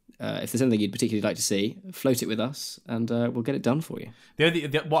spongyelectric@gmail.com. If there's anything you'd particularly like to see, float it with us, and we'll get it done for you.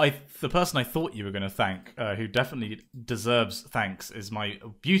 The person I thought you were going to thank, who definitely deserves thanks, is my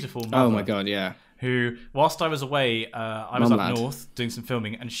beautiful mother. Oh my god, yeah. Who, whilst I was away, I was up north doing some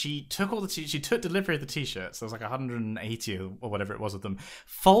filming, and she took she took delivery of the t-shirts. There was like 180 or whatever it was of them.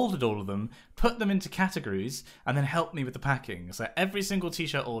 Folded all of them, put them into categories, and then helped me with the packing. So every single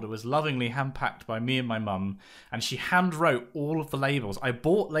t-shirt order was lovingly hand-packed by me and my mum, and she hand-wrote all of the labels. I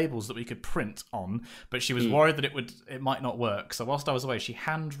bought labels that we could print on, but she was worried that it might not work. So whilst I was away, she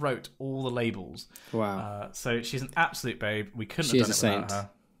hand-wrote all the labels. Wow. So she's an absolute babe. We couldn't have done it without her.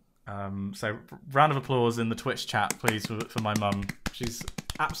 So round of applause in the Twitch chat, please, for my mum. She's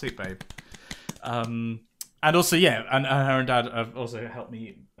absolute babe. And also, and her and dad have also helped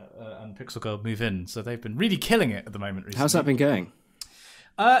me and Pixel Girl move in. So they've been really killing it at the moment recently. How's that been going?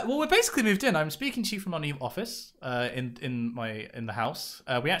 Well, we're basically moved in. I'm speaking to you from our new office in the house.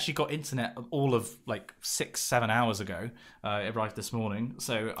 We actually got internet all of like 6-7 hours ago. It arrived this morning.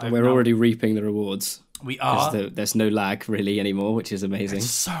 So we're already reaping the rewards. We are. There's no lag really anymore, which is amazing. It's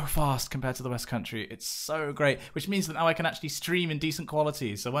so fast compared to the West Country. It's so great, which means that now I can actually stream in decent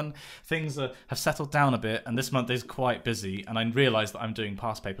quality. So when things have settled down a bit, and this month is quite busy, and I realise that I'm doing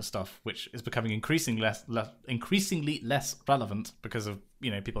past paper stuff, which is becoming increasingly less relevant because of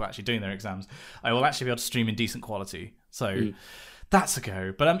people actually doing their exams, I will actually be able to stream in decent quality. So. That's a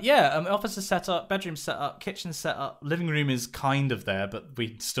go. But office is set up, bedroom set up, kitchen set up, living room is kind of there, but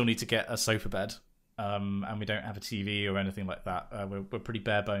we still need to get a sofa bed. And we don't have a TV or anything like that. We're pretty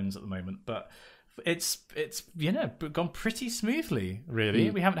bare bones at the moment, but it's gone pretty smoothly, really.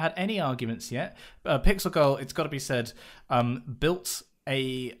 We haven't had any arguments yet. Pixel Girl, it's got to be said, built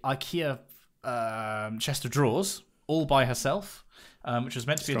a IKEA chest of drawers all by herself, which was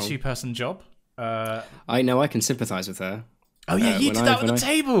meant to be a 2-person job. I know, I can sympathise with her. Oh yeah, you did that with the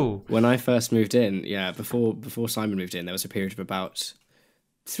table. When I first moved in, before Simon moved in, there was a period of about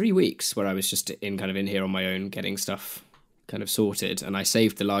 3 weeks where I was just in here on my own, getting stuff kind of sorted, and I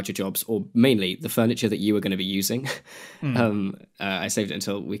saved the larger jobs, or mainly the furniture that you were going to be using. I saved it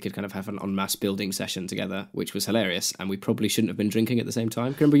until we could kind of have an en masse building session together, which was hilarious, and we probably shouldn't have been drinking at the same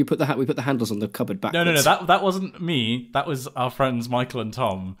time. Remember, we put the handles on the cupboard backwards. No, that wasn't me. That was our friends Michael and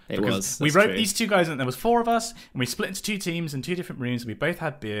Tom. We wrote these two guys in. There was 4 of us, and we split into 2 teams in 2 different rooms. We both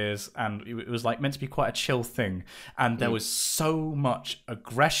had beers, and it was like meant to be quite a chill thing. And there was so much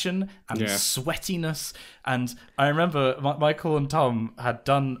aggression and sweatiness. And I remember Michael and Tom had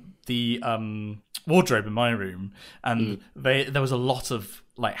done the wardrobe in my room, and there was a lot of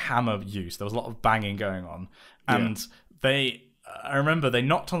like hammer use. There was a lot of banging going on, and I remember they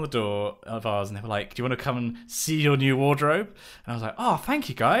knocked on the door of ours and they were like, "Do you want to come and see your new wardrobe?" And I was like, "Oh, thank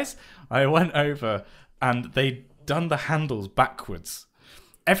you, guys." I went over and they'd done the handles backwards.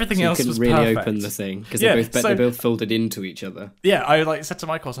 Everything else was really perfect. Open the thing because they both folded into each other. Yeah, I like said to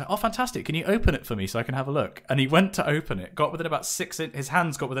Michael, I was like, "Oh, fantastic! Can you open it for me so I can have a look?" And he went to open it, got within about his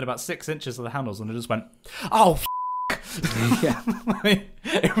hands got within about 6 inches of the handles, and it just went, "Oh." Yeah,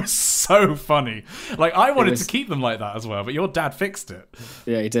 it was so funny. Like I wanted to keep them like that as well, but your dad fixed it.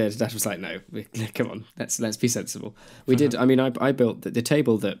 Yeah, he did. Dad was like, "No, come on, let's be sensible." We did. I mean, I built the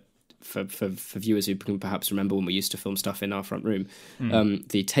table that for viewers who can perhaps remember when we used to film stuff in our front room.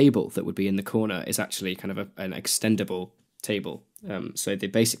 The table that would be in the corner is actually kind of an extendable table. So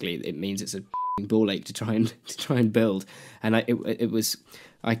it means it's a ball ache to try and build. And it was.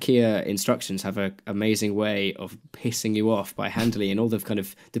 IKEA instructions have an amazing way of pissing you off by handling, and all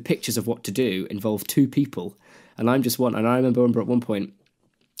the pictures of what to do involve 2 people, and I'm just one. And I remember at one point,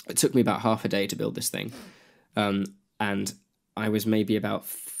 it took me about half a day to build this thing, and I was maybe about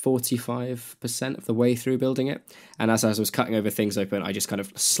 45% of the way through building it. And as I was cutting over things open, I just kind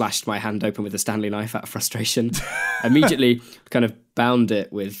of slashed my hand open with a Stanley knife out of frustration. Immediately kind of bound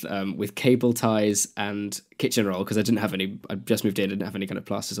it with cable ties and kitchen roll because I didn't have any. I just moved in, didn't have any kind of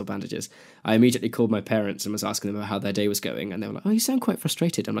plasters or bandages. I immediately called my parents and was asking them about how their day was going, and they were like, "Oh, you sound quite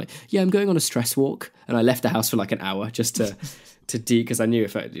frustrated." I'm like, "Yeah, I'm going on a stress walk," and I left the house for like an hour just to because I knew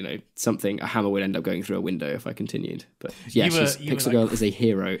if a hammer would end up going through a window if I continued. But yeah, Pixel Girl is a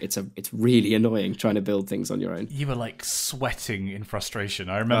hero. It's really annoying trying to build things on your own. You were like sweating in frustration.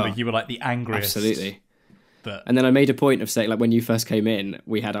 I remember you were like the angriest. Absolutely. And then I made a point of saying, like, when you first came in,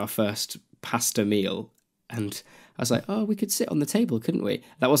 we had our first pasta meal, and I was like, "Oh, we could sit on the table, couldn't we?"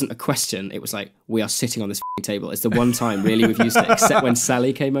 That wasn't a question. It was like, we are sitting on this table. It's the one time really we've used it, except when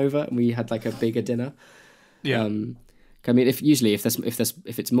Sally came over and we had like a bigger dinner. Yeah. I mean, if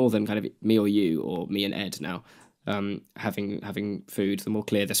it's more than kind of me or you or me and Ed now having food, the more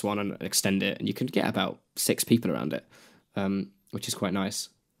clear this one and extend it, and you can get about 6 people around it, which is quite nice.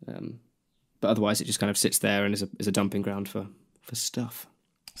 But otherwise, it just kind of sits there and is a dumping ground for stuff.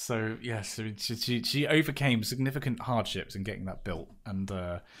 So yes, she overcame significant hardships in getting that built, and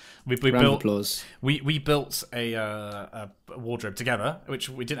we built a wardrobe together, which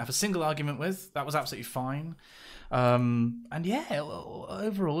we didn't have a single argument with. That was absolutely fine. And yeah,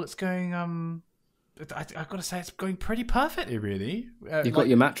 overall, it's going. I've got to say, it's going pretty perfectly, really. You've got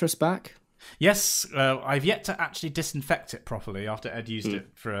your mattress back. Yes, I've yet to actually disinfect it properly after Ed used it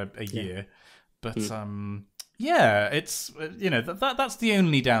for a year, but yeah, it's that's the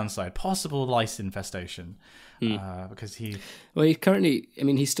only downside, possible lice infestation, because he currently, I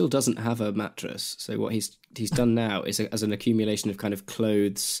mean, he still doesn't have a mattress. So what he's done now is as an accumulation of kind of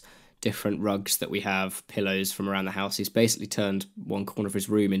clothes, different rugs that we have, pillows from around the house. He's basically turned one corner of his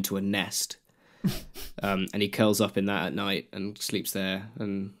room into a nest, and he curls up in that at night and sleeps there,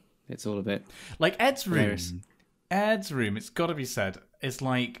 and it's all a bit like Ed's room. hilarious. Ed's room, it's got to be said, is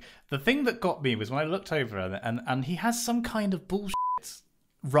like the thing that got me was when I looked over at it, and he has some kind of bullshit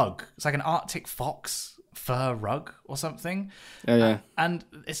rug. It's like an Arctic fox fur rug or something. Oh yeah, and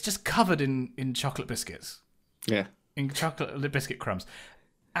it's just covered in chocolate biscuits. Yeah, in chocolate biscuit crumbs,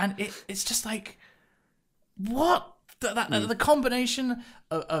 and it's just like what the combination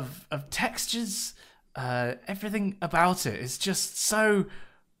of textures, everything about it is just so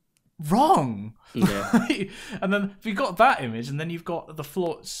wrong. Yeah. And then you've got that image, and then you've got the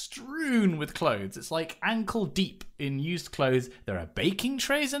floor strewn with clothes. It's like ankle deep in used clothes. There are baking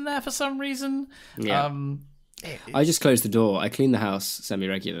trays in there for some reason. Yeah. I just close the door. I clean the house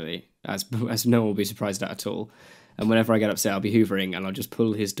semi-regularly, as no one will be surprised at all. And whenever I get upset, I'll be hoovering and I'll just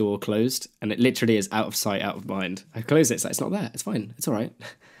pull his door closed, and it literally is out of sight, out of mind. I close it, it's like, it's not there. It's fine. It's all right.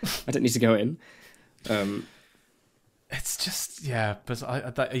 I don't need to go in. It's just but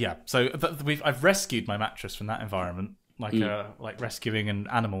So I've rescued my mattress from that environment, like rescuing an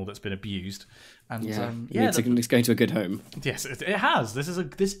animal that's been abused, and it's going to a good home. Yes, it has. This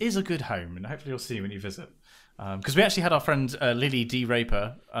is a good home, and hopefully you'll see when you visit. Because we actually had our friend Lily D.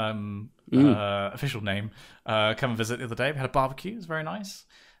 Raper, official name, come and visit the other day. We had a barbecue. It was very nice.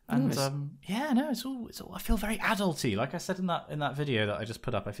 And nice. it's all. I feel very adulty. Like I said in that video that I just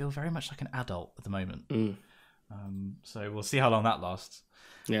put up, I feel very much like an adult at the moment. So we'll see how long that lasts.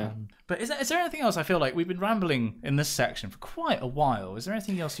 Yeah. But is there anything else? I feel like we've been rambling in this section for quite a while. Is there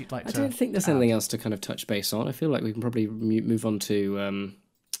anything else you'd like to? I don't think there's anything else to kind of touch base on. I feel like we can probably move on to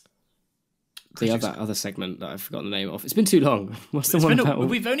the other segment that I've forgotten the name of. It's been too long. What's the one about?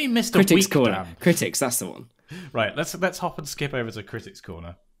 We've only missed Critics a week. Corner. Dan. Critics, that's the one. Right, let's hop and skip over to Critics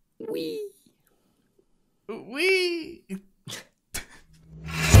Corner. Wee.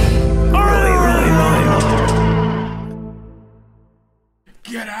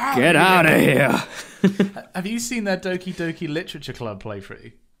 Get out of here. Have you seen their Doki Doki Literature Club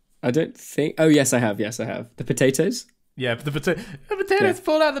playthrough? I don't think. Oh, yes, I have. The potatoes? Yeah, but the potatoes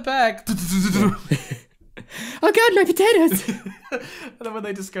fall out of the bag. Oh, God, my potatoes. And then when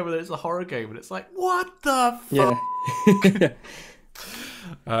they discover that it's a horror game, and it's like, what the fuck?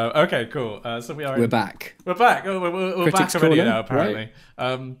 Yeah. Okay, cool. So We're back. We're back. Oh, we're back Critics already Corner, now, apparently.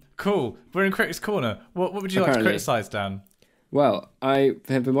 Right. Cool. We're in Critics Corner. What would you like to criticise, Dan? Well, I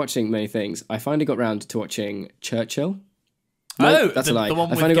have been watching many things. I finally got round to watching Churchill. No, that's a lie. The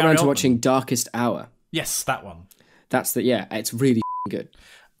one I finally got Gary round to Oldman. watching Darkest Hour. Yes, that one. That's it's really good.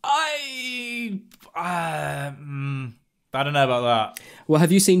 I don't know about that. Well,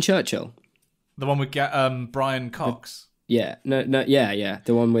 have you seen Churchill? The one with Brian Cox. Yeah, no, yeah.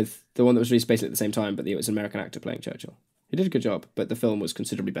 The one that was released basically at the same time, but it was an American actor playing Churchill. He did a good job, but the film was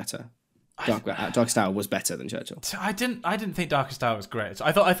considerably better. Darkest Hour was better than Churchill. I didn't think Darkest Hour was great.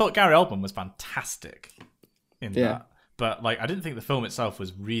 I thought Gary Oldman was fantastic in that, but I didn't think the film itself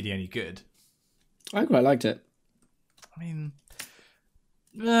was really any good. I quite liked it.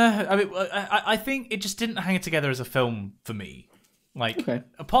 I think it just didn't hang together as a film for me.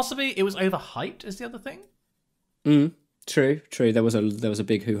 Possibly it was overhyped is the other thing. True. There was a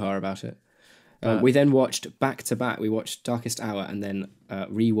big hoo-ha about it. We then watched back to back. We watched Darkest Hour and then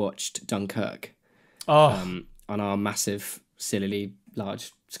rewatched Dunkirk on our massive, sillily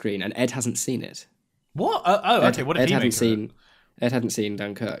large screen. And Ed hasn't seen it. What? Okay. What did he make of it? Ed hadn't seen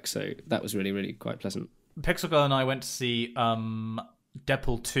Dunkirk, so that was really, really quite pleasant. Pixel Girl and I went to see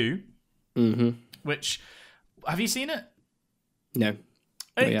Deadpool 2, which... Have you seen it? No.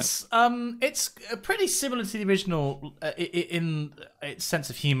 It's pretty similar to the original in its sense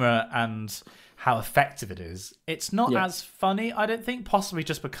of humour and how effective it is. It's not as funny, I don't think, possibly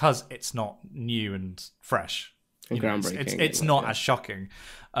just because it's not new and fresh. Groundbreaking. It's not as shocking.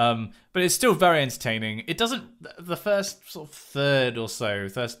 But it's still very entertaining. It doesn't... The first sort of third or so,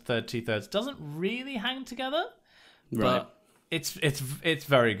 third, 2/3, doesn't really hang together. Right. But it's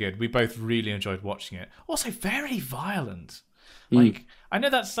very good. We both really enjoyed watching it. Also, very violent. I know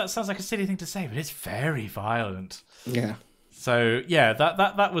that sounds like a silly thing to say, but it's very violent. Yeah. So yeah,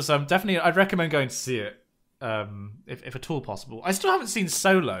 that was definitely. I'd recommend going to see it, if at all possible. I still haven't seen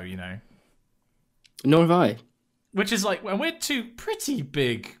Solo, Nor have I. Which is and we're two pretty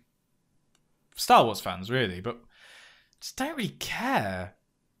big Star Wars fans, really, but just don't really care.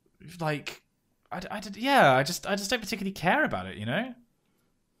 I just don't particularly care about it,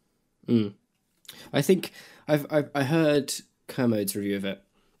 I think I heard Kermode's review of it,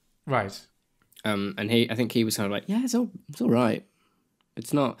 right? And I think he was kind of like, yeah, it's all right.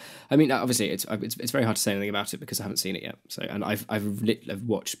 It's not. I mean, obviously, it's very hard to say anything about it because I haven't seen it yet. So, and I've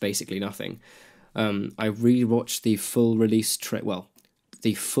watched basically nothing. I rewatched the full release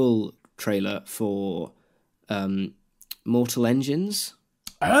the full trailer for Mortal Engines.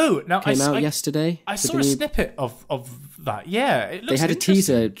 Oh, now came out yesterday. I saw a snippet of that. Yeah, it looks. They had a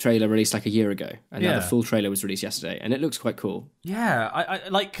teaser trailer released a year ago, and now the full trailer was released yesterday, and it looks quite cool. Yeah, I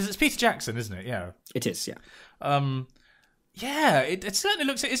like because it's Peter Jackson, isn't it? Yeah, it is. Yeah. Yeah, it certainly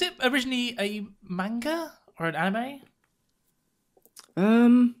looks. Is it originally a manga or an anime?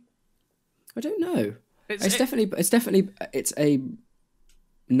 I don't know. It's definitely a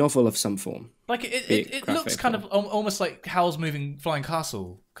novel of some form. It looks kind of almost like Howl's Moving Flying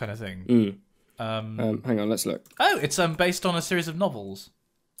Castle kind of thing. Hang on, let's look. Oh, it's based on a series of novels.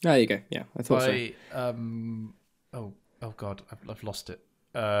 There you go. Yeah, I thought so. Oh God, I've lost it.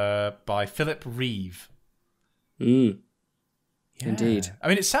 By Philip Reeve. Yeah. Indeed. I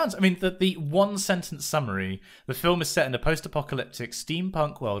mean, it sounds. I mean, the one sentence summary. The film is set in a post-apocalyptic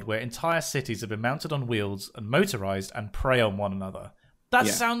steampunk world where entire cities have been mounted on wheels and motorized and prey on one another. That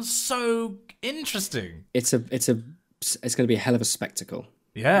sounds so interesting. It's going to be a hell of a spectacle.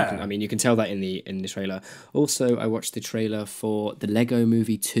 Yeah. You can tell that in the trailer. Also, I watched the trailer for the Lego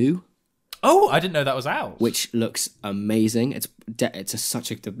Movie 2. Oh, I didn't know that was out. Which looks amazing.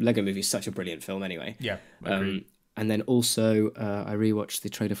 The Lego Movie is such a brilliant film anyway. Yeah. Agreed. And then also, I rewatched the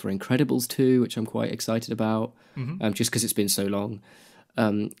trailer for Incredibles 2, which I'm quite excited about, just because it's been so long.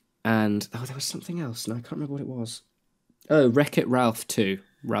 And there was something else, and I can't remember what it was. Oh, Wreck-It Ralph 2.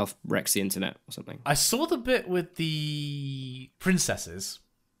 Ralph wrecks the internet or something. I saw the bit with the princesses,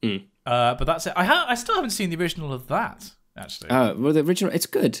 but that's it. I still haven't seen the original of that, actually. Oh, well, the original, it's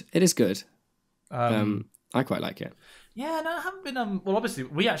good. It is good. I quite like it. Yeah, no, I haven't been. Well, obviously,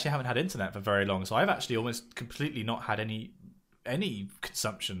 we actually haven't had internet for very long, so I've actually almost completely not had any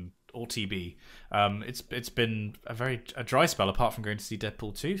consumption or TB. It's been a dry spell, apart from going to see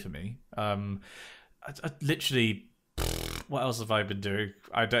Deadpool 2 for me. I literally, what else have I been doing?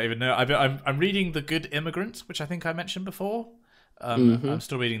 I don't even know. I'm reading The Good Immigrant, which I think I mentioned before. I'm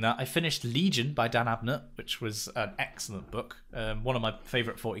still reading that. I finished Legion by Dan Abnett, which was an excellent book. One of my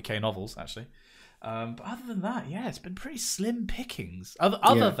favourite 40k novels, actually. But other than that, yeah, it's been pretty slim pickings.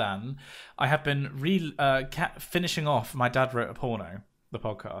 Other than I have been finishing off My Dad Wrote a Porno, the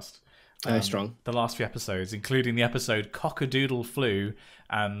podcast. Strong. The last few episodes, including the episode Cockadoodle Flu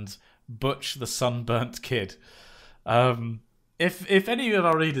and Butch the Sunburnt Kid. If any of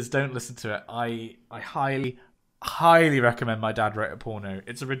our readers don't listen to it, I highly recommend My Dad Wrote a Porno.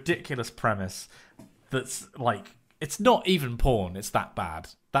 It's a ridiculous premise that's like, it's not even porn, it's that bad.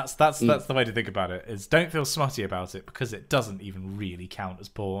 That's the way to think about it, is don't feel smutty about it, because it doesn't even really count as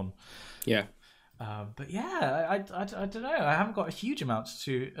porn. Yeah. But yeah, I don't know. I haven't got a huge amount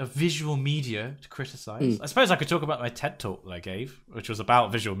of visual media to criticise. I suppose I could talk about my TED talk that I gave, which was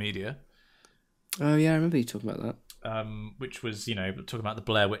about visual media. Oh yeah, I remember you talking about that. Which was, talking about the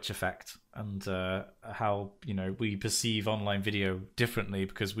Blair Witch effect and how, we perceive online video differently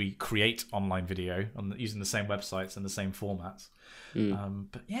because we create online video using the same websites and the same formats.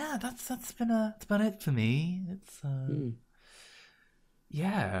 But yeah, that's been it for me. It's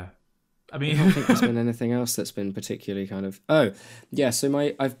yeah. I mean, I don't think there's been anything else that's been particularly kind of. Oh yeah,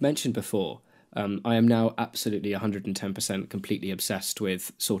 so I've mentioned before. I am now absolutely 110% completely obsessed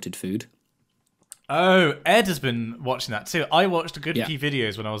with sorted food. Oh, Ed has been watching that too. I watched a good few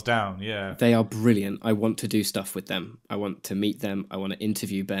videos when I was down, yeah. They are brilliant. I want to do stuff with them. I want to meet them. I want to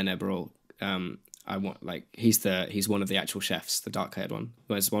interview Ben Eberl. I want, he's one of the actual chefs, the dark-haired one.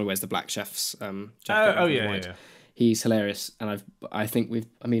 Wears the black chef's jacket. Yeah. He's hilarious, and I think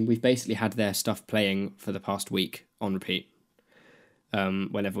we've basically had their stuff playing for the past week on repeat.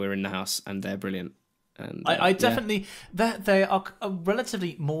 Whenever we're in the house, and they're brilliant. And I definitely they are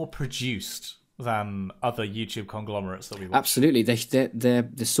relatively more produced than other YouTube conglomerates that we watch. Absolutely,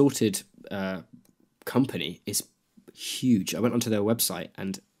 the sorted company is huge. I went onto their website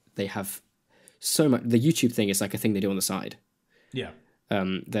and they have so much. The YouTube thing is like a thing they do on the side. Yeah.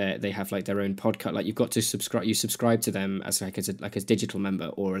 They have like their own podcast. Like you've got to subscribe. You subscribe to them as a digital member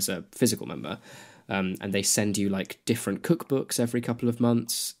or as a physical member, and they send you like different cookbooks every couple of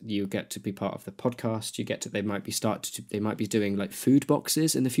months. You get to be part of the podcast. They might be doing like food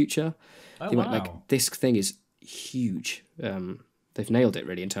boxes in the future. This thing is huge. They've nailed it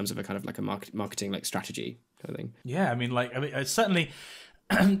really in terms of a kind of like a marketing like strategy kind of thing. Yeah, it's certainly.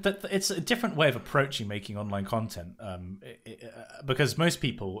 It's a different way of approaching making online content, because most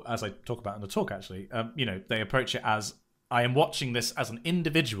people, as I talk about in the talk, actually, they approach it as, I am watching this as an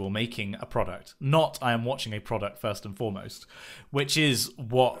individual making a product, not I am watching a product first and foremost, which is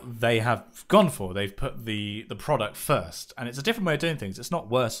what they have gone for. They've put the product first, and it's a different way of doing things. It's not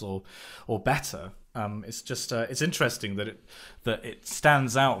worse or better. It's just it's interesting that it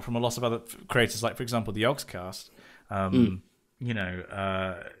stands out from a lot of other creators, like for example the Yogscast.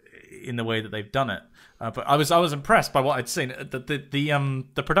 In the way that they've done it, but I was impressed by what I'd seen.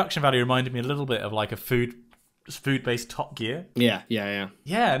 The production value reminded me a little bit of like a food-based Top Gear. Yeah.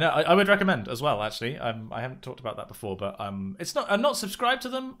 No, I would recommend as well. Actually, I haven't talked about that before, but it's not. I'm not subscribed to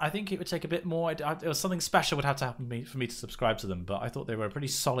them. I think it would take a bit more. It was something special would have to happen for me to subscribe to them. But I thought they were a pretty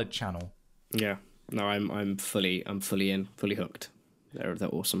solid channel. Yeah. No, I'm fully hooked. They're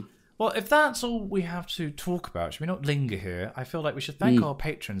awesome. Well, if that's all we have to talk about, should we not linger here? I feel like we should thank our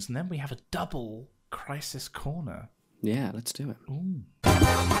patrons, and then we have a double Crisis Corner. Yeah, let's do it. Ooh.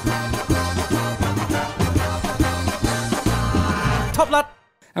 Top lad.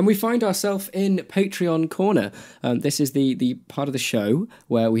 And we find ourselves in Patreon Corner. This is the part of the show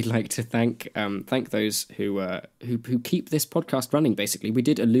where we'd like to thank those who keep this podcast running. Basically, we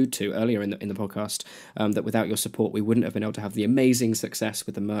did allude to earlier in the podcast that without your support, we wouldn't have been able to have the amazing success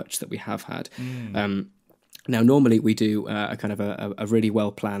with the merch that we have had. Now, normally we do a kind of a really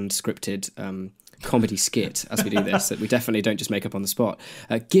well planned, scripted comedy skit as we do this that we definitely don't just make up on the spot.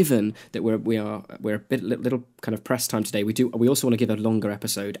 Given that we're a bit little kind of press time today, we also want to give a longer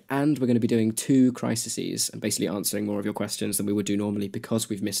episode, and we're going to be doing 2 crises and basically answering more of your questions than we would do normally because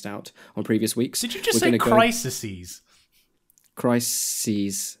we've missed out on previous weeks. Did you just say crises?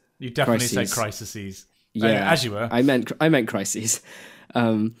 Crises. You definitely said crises. Yeah, as you were. I meant crises.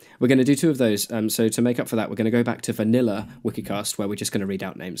 We're going to do 2 of those. So to make up for that, we're going to go back to vanilla Wikicast, where we're just going to read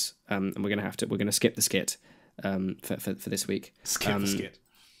out names, and we're going to skip the skit for this week. Skip the skit.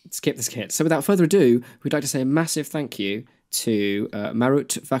 skip the skit. So without further ado, we'd like to say a massive thank you to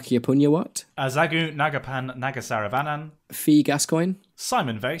Marut Vakiapunyawat, Azagu Nagapan Nagasaravanan, Fee Gascoigne,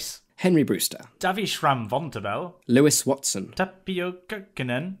 Simon Vase, Henry Brewster, Davishram Vontabel, Lewis Watson, Tapio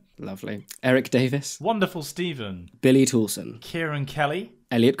Kirkinen, lovely, Eric Davis, Wonderful Stephen, Billy Toulson, Kieran Kelly,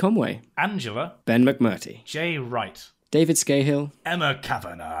 Elliot Conway, Angela, Ben McMurty, Jay Wright, David Scahill, Emma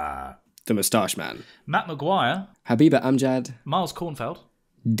Kavanagh, The Moustache Man, Matt Maguire, Habiba Amjad, Miles Cornfeld,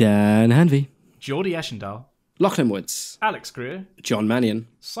 Dan Hanvey, Geordie Eschendahl, Lachlan Woods, Alex Greer, John Mannion,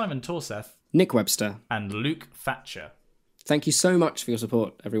 Simon Torseth, Nick Webster, and Luke Thatcher. Thank you so much for your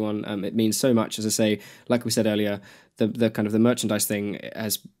support, everyone. It means so much. As I say, like we said earlier, the kind of the merchandise thing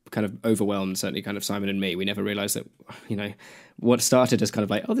has kind of overwhelmed certainly kind of Simon and me. We never realised that, you know, what started as kind of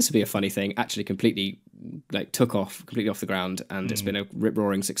like, oh, this would be a funny thing, actually completely took off completely off the ground, and it's been a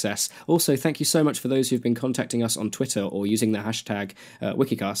rip-roaring success. Also, thank you so much for those who've been contacting us on Twitter or using the hashtag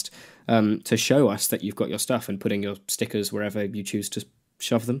Wikicast to show us that you've got your stuff and putting your stickers wherever you choose to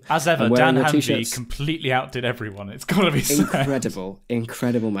shove them. As ever, Dan Hanvey completely outdid everyone. It's got to be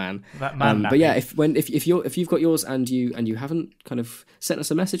incredible man. That man. But yeah, if you've got yours and you haven't kind of sent us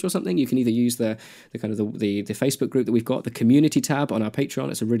a message or something, you can either use the Facebook group that we've got, the community tab on our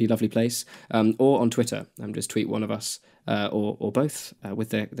Patreon. It's a really lovely place, or on Twitter. Just tweet one of us or both with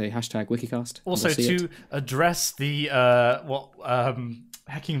the hashtag Wikicast. Also, to address the what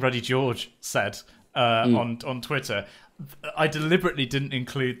Hacking Ruddy George said on Twitter. I deliberately didn't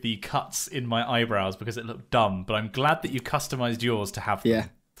include the cuts in my eyebrows because it looked dumb, but I'm glad that you customized yours to have them. Yeah,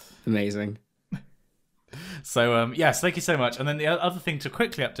 amazing. So, yes, thank you so much. And then the other thing to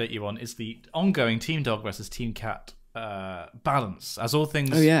quickly update you on is the ongoing Team Dog versus Team Cat balance, as all things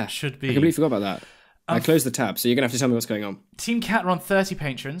should be. I completely forgot about that. I closed the tab, so you're going to have to tell me what's going on. Team Cat are on 30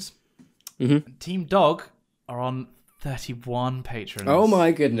 patrons. Mm-hmm. Team Dog are on 31 patrons. Oh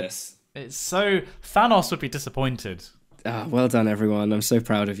my goodness. It's so... Thanos would be disappointed. Well done, everyone. I'm so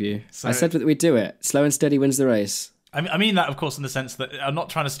proud of you. I said that we'd do it. Slow and steady wins the race. I mean that, of course, in the sense that I'm not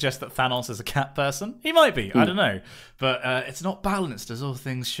trying to suggest that Thanos is a cat person. He might be. I don't know. But it's not balanced as all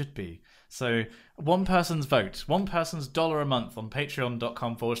things should be. So one person's vote, one person's $1 a month on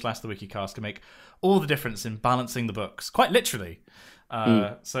patreon.com/the Wikicast can make all the difference in balancing the books. Quite literally.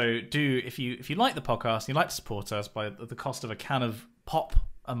 So if you like the podcast and you'd like to support us by the cost of a can of pop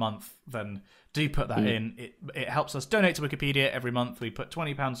a month, then do put that in. It helps us donate to Wikipedia every month. We put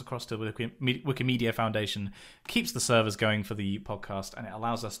 £20 across to the Wikimedia Foundation, keeps the servers going for the podcast, and it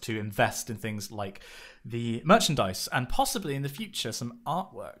allows us to invest in things like the merchandise and possibly in the future some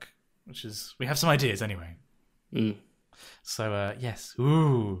artwork, which is, we have some ideas anyway. So yes,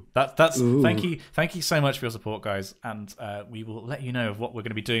 thank you so much for your support, guys, and we will let you know of what we're going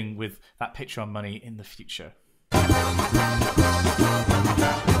to be doing with that Patreon money in the future.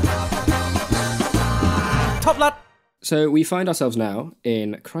 Top lad. So we find ourselves now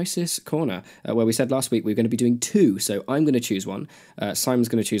in Crisis Corner, where we said last week we were going to be doing two. So I'm going to choose one. Simon's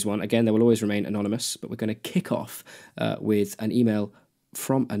going to choose one. Again, they will always remain anonymous, but we're going to kick off with an email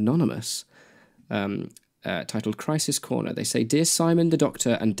from Anonymous titled Crisis Corner. They say, Dear Simon the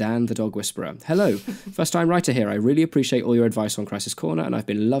Doctor and Dan the Dog Whisperer, hello. First time writer here. I really appreciate all your advice on Crisis Corner, and I've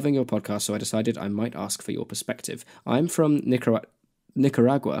been loving your podcast, so I decided I might ask for your perspective. I'm from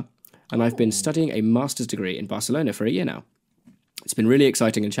Nicaragua, and I've been studying a master's degree in Barcelona for a year now. It's been really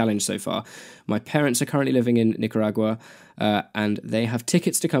exciting and challenged so far. My parents are currently living in Nicaragua, and they have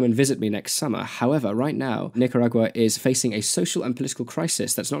tickets to come and visit me next summer. However, right now, Nicaragua is facing a social and political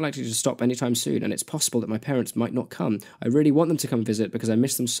crisis that's not likely to stop anytime soon, and it's possible that my parents might not come. I really want them to come visit because I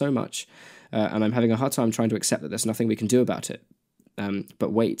miss them so much, and I'm having a hard time trying to accept that there's nothing we can do about it.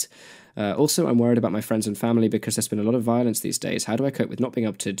 But wait. Also, I'm worried about my friends and family because there's been a lot of violence these days. How do I cope with not being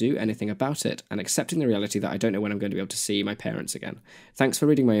able to do anything about it and accepting the reality that I don't know when I'm going to be able to see my parents again? Thanks for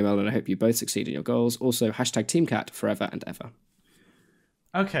reading my email, and I hope you both succeed in your goals. Also, hashtag TeamCat forever and ever.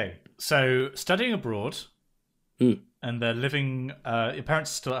 Okay, so studying abroad, and they're living... your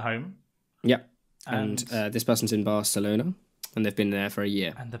parents are still at home. Yep, and this person's in Barcelona, and they've been there for a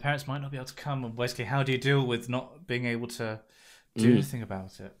year. And the parents might not be able to come, and basically, how do you deal with not being able to do anything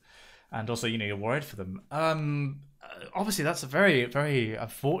about it? And also, you're worried for them. Obviously, that's a very, very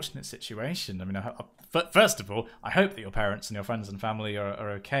unfortunate situation. I mean, first of all, I hope that your parents and your friends and family are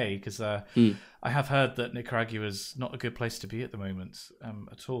okay, because I have heard that Nicaragua is not a good place to be at the moment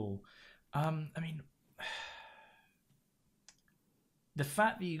at all. I mean, the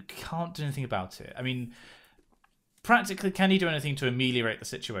fact that you can't do anything about it, I mean, practically, can you do anything to ameliorate the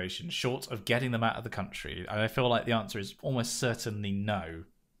situation, short of getting them out of the country? And I feel like the answer is almost certainly no.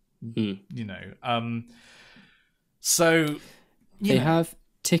 They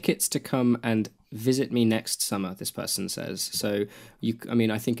tickets to come and visit me next summer, this person says. So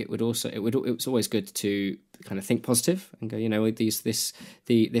I think it's always good to kind of think positive and go, this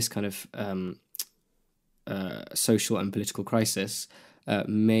kind of social and political crisis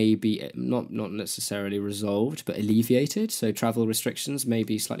may be not necessarily resolved, but alleviated. So travel restrictions may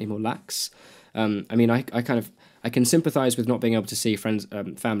be slightly more lax. I can sympathise with not being able to see friends,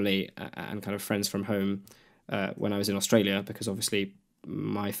 family, and kind of friends from home when I was in Australia, because obviously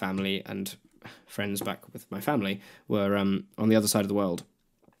my family and friends back with my family were on the other side of the world,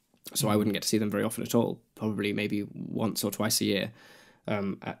 so I wouldn't get to see them very often at all. Probably maybe once or twice a year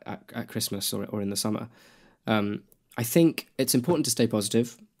at Christmas or in the summer. I think it's important to stay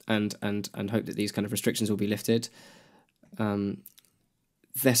positive and hope that these kind of restrictions will be lifted.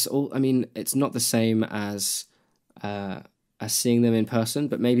 It's not the same as seeing them in person,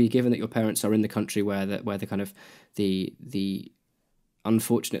 but maybe given that your parents are in the country where the kind of the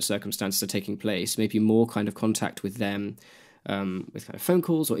unfortunate circumstances are taking place, maybe more kind of contact with them, with kind of phone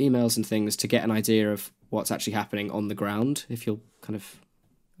calls or emails and things, to get an idea of what's actually happening on the ground, if you'll kind of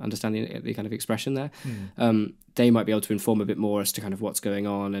understand the kind of expression there. They might be able to inform a bit more as to kind of what's going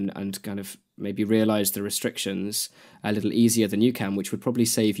on, and kind of maybe realise the restrictions a little easier than you can, which would probably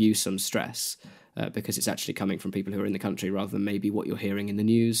save you some stress, because it's actually coming from people who are in the country rather than maybe what you're hearing in the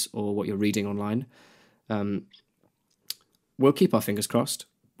news or what you're reading online. We'll keep our fingers crossed.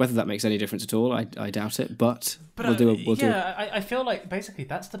 Whether that makes any difference at all, I doubt it. But we'll do. I feel like basically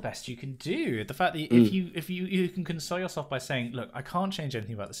that's the best you can do. The fact that if you can console yourself by saying, look, I can't change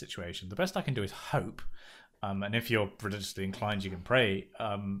anything about the situation. The best I can do is hope. And if you're religiously inclined, you can pray.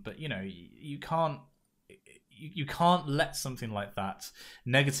 But you can't let something like that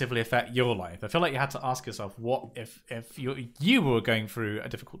negatively affect your life. I feel like you had to ask yourself, what if you were going through a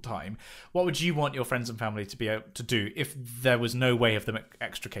difficult time, what would you want your friends and family to be able to do if there was no way of them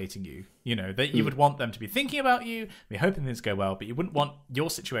extricating you? That you would want them to be thinking about you, be hoping things go well, but you wouldn't want your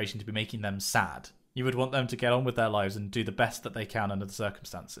situation to be making them sad. You would want them to get on with their lives and do the best that they can under the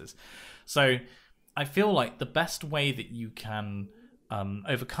circumstances. So I feel like the best way that you can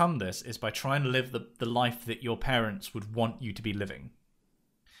overcome this is by trying to live the life that your parents would want you to be living.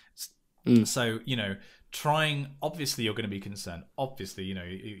 So, obviously you're going to be concerned. Obviously,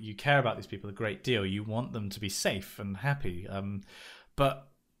 you care about these people a great deal. You want them to be safe and happy. But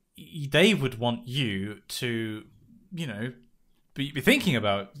they would want you to, be thinking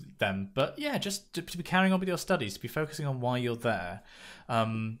about them. But yeah, just to be carrying on with your studies, to be focusing on why you're there.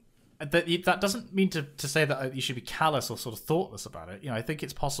 That doesn't mean to say that you should be callous or sort of thoughtless about it. I think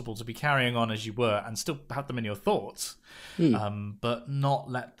it's possible to be carrying on as you were and still have them in your thoughts, but not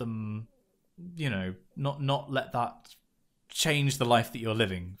let them, not let that change the life that you're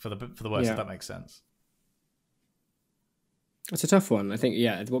living for the worse. If that makes sense. It's a tough one. I think,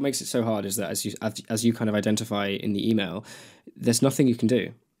 what makes it so hard is that as you kind of identify in the email, there's nothing you can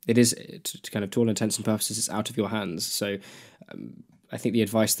do. It is, to kind of, to all intents and purposes, it's out of your hands. So I think the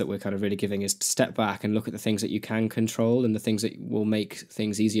advice that we're kind of really giving is to step back and look at the things that you can control and the things that will make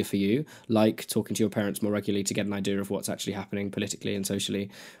things easier for you, like talking to your parents more regularly to get an idea of what's actually happening politically and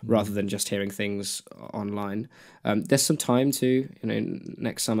socially, rather than just hearing things online. There's some time to,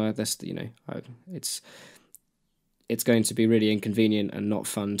 next summer, it's going to be really inconvenient and not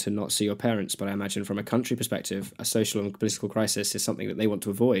fun to not see your parents. But I imagine from a country perspective, a social and political crisis is something that they want to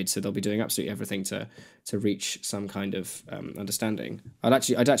avoid. So they'll be doing absolutely everything to reach some kind of understanding. I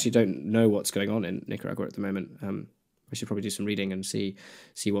actually don't know what's going on in Nicaragua at the moment. I should probably do some reading and see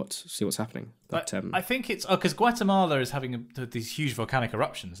what's happening. But I think it's because Guatemala is having these huge volcanic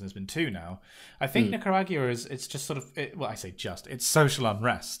eruptions, and there's been 2 now. I think Nicaragua it's just sort of it's social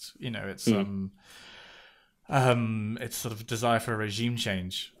unrest. It's sort of a desire for a regime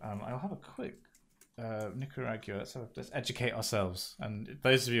change. I'll have a quick Nicaragua. Let's educate ourselves, and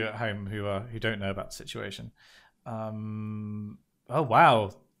those of you at home who don't know about the situation. Oh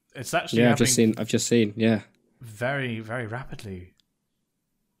wow, it's actually happening. I've just seen. Yeah, very very rapidly.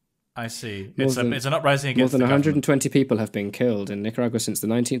 I see. It's an uprising against more than the 120 people have been killed in Nicaragua since the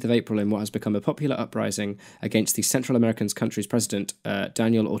 19th of April in what has become a popular uprising against the Central American country's president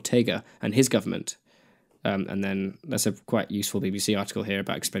Daniel Ortega and his government. And then there's a quite useful BBC article here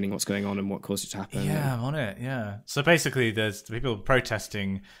about explaining what's going on and what caused it to happen. Yeah, I'm on it, yeah. So basically there's people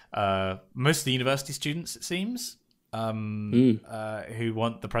protesting, mostly university students, it seems, who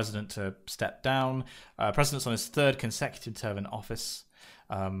want the president to step down. President's on his 3rd consecutive term in office.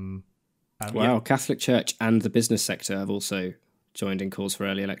 Catholic Church and the business sector have also joined in calls for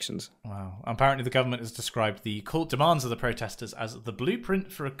early elections. Wow. Apparently the government has described the demands of the protesters as the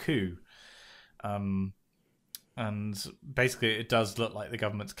blueprint for a coup. And basically, it does look like the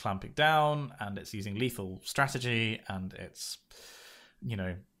government's clamping down, and it's using lethal strategy, and it's,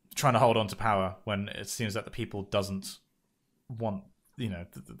 trying to hold on to power when it seems that the people doesn't want,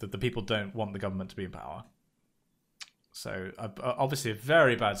 the people don't want the government to be in power. So obviously a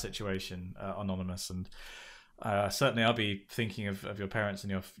very bad situation, Anonymous, and certainly I'll be thinking of your parents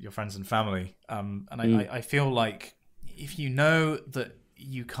and your friends and family. I feel like if you know that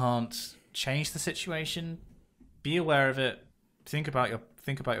you can't change the situation, be aware of it. Think about your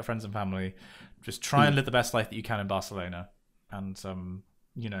friends and family. Just try and live the best life that you can in Barcelona, and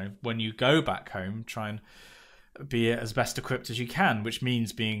when you go back home, try and be as best equipped as you can, which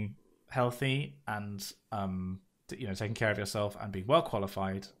means being healthy and taking care of yourself and being well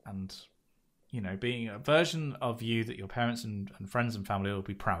qualified, and being a version of you that your parents and friends and family will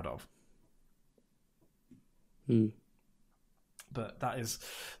be proud of. But that is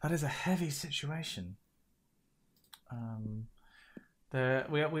a heavy situation. We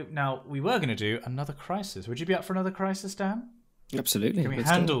were going to do another crisis. Would you be up for another crisis, Dan? Absolutely. Can we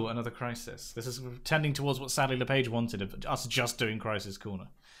handle another crisis? This is tending towards what Sally LePage wanted of us just doing Crisis Corner.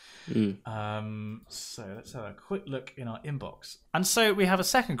 So let's have a quick look in our inbox. And so we have a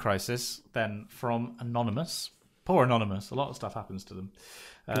second crisis then from Anonymous. Poor Anonymous. A lot of stuff happens to them.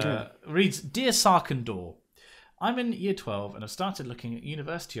 Reads, Dear Sarkandor, I'm in year 12 and have started looking at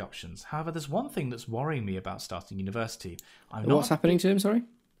university options. However, there's one thing that's worrying me about starting university. What's happening to him, sorry?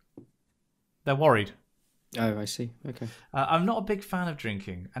 They're worried. Oh, I see. Okay. I'm not a big fan of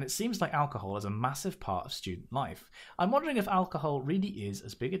drinking, and it seems like alcohol is a massive part of student life. I'm wondering if alcohol really is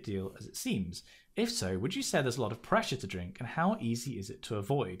as big a deal as it seems. If so, would you say there's a lot of pressure to drink, and how easy is it to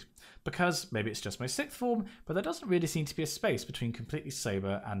avoid? Because maybe it's just my sixth form, but there doesn't really seem to be a space between completely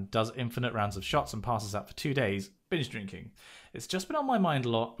sober and does infinite rounds of shots and passes out for 2 days, binge drinking. It's just been on my mind a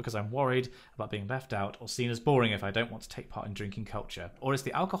lot because I'm worried about being left out or seen as boring if I don't want to take part in drinking culture. Or is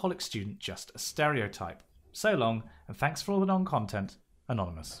the alcoholic student just a stereotype? So long, and thanks for all the non-content,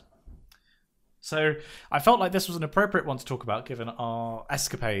 Anonymous. So I felt like this was an appropriate one to talk about given our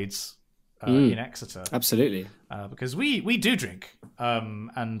escapades in Exeter. Absolutely. Because we do drink,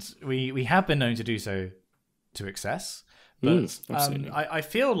 and we have been known to do so to excess. But I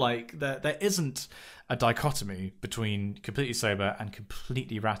feel like there isn't a dichotomy between completely sober and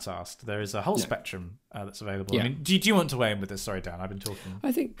completely rat-assed. There is a whole spectrum that's available. Yeah. I mean, do you want to weigh in with this? Sorry, Dan, I've been talking.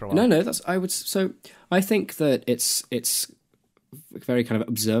 I think for a while. No. I think that it's very kind of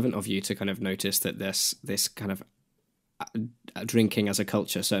observant of you to kind of notice that this kind of drinking as a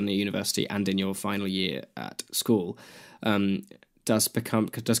culture, certainly at university and in your final year at school, does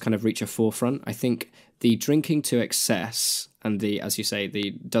kind of reach a forefront. I think the drinking to excess and as you say,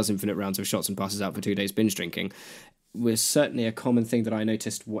 does infinite rounds of shots and passes out for 2 days binge drinking was certainly a common thing that I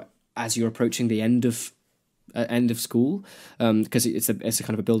noticed as you're approaching the end of school, because it's a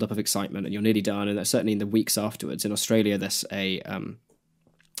kind of a build up of excitement and you're nearly done, and certainly in the weeks afterwards. In Australia, there's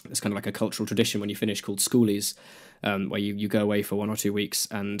there's kind of like a cultural tradition when you finish called schoolies, where you go away for 1 or 2 weeks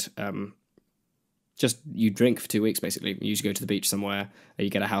and just you drink for 2 weeks basically. You usually go to the beach somewhere, or you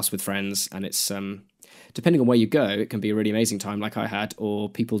get a house with friends, and it's depending on where you go, it can be a really amazing time like I had, or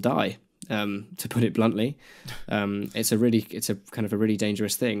people die. To put it bluntly, it's a kind of a really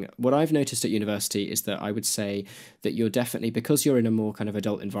dangerous thing. What I've noticed at university is that I would say that you're definitely, because you're in a more kind of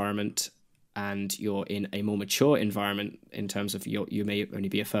adult environment and you're in a more mature environment in terms of you may only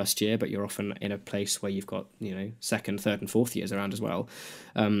be a first year, but you're often in a place where you've got second, third, and fourth years around as well.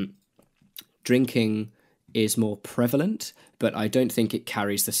 Drinking is more prevalent, but I don't think it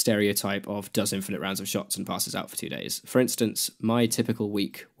carries the stereotype of does infinite rounds of shots and passes out for 2 days. For instance, my typical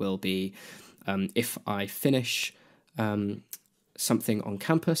week will be if I finish something on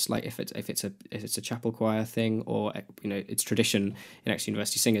campus, like if it's a chapel choir thing, or it's tradition in Exeter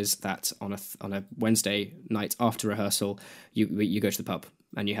University Singers that on a Wednesday night after rehearsal you go to the pub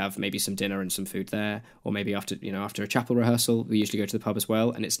and you have maybe some dinner and some food there, or maybe after a chapel rehearsal we usually go to the pub as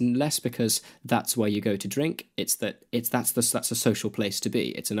well. And it's less because that's where you go to drink, that's a social place to be.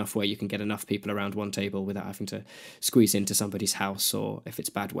 It's enough where you can get enough people around one table without having to squeeze into somebody's house, or if it's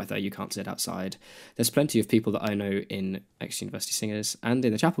bad weather you can't sit outside. There's plenty of people that I know in Exeter University Singers and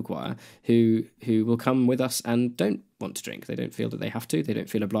in the chapel choir who will come with us and don't want to drink. They don't feel that they have to, they don't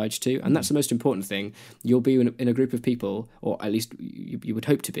feel obliged to, and that's the most important thing. You'll be in a group of people, or at least you would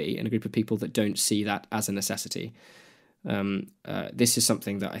hope to be in a group of people that don't see that as a necessity. This is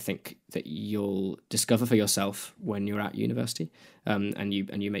something that I think that you'll discover for yourself when you're at university, and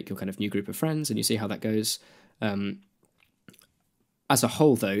you make your kind of new group of friends and you see how that goes. as a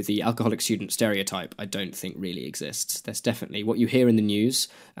whole, though, the alcoholic student stereotype, I don't think really exists. There's definitely what you hear in the news,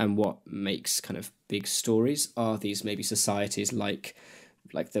 and what makes kind of big stories are these maybe societies like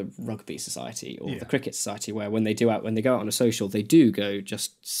the rugby society or the cricket society, where when they go out on a social, they do go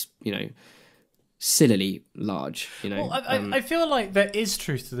just, sillily large, Well, I feel like there is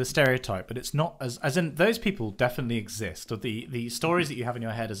truth to the stereotype, but it's not as in those people definitely exist. Or the stories that you have in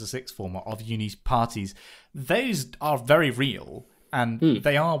your head as a sixth former of uni parties, those are very real and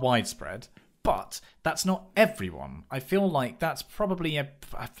they are widespread. But that's not everyone. I feel like that's probably a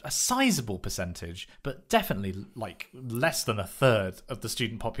sizable percentage, but definitely like less than a third of the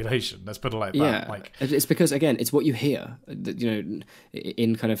student population. Let's put it like that. Yeah, it's because, again, it's what you hear,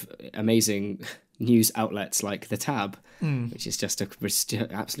 in kind of amazing news outlets like The Tab, which is just an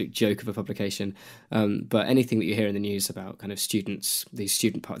absolute joke of a publication. But anything that you hear in the news about kind of students,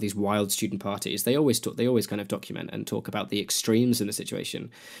 these wild student parties, they always kind of document and talk about the extremes in the situation.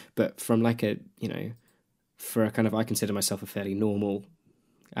 But from like I consider myself a fairly normal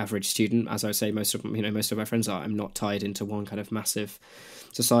average student, as I say, most of my friends are. I'm not tied into one kind of massive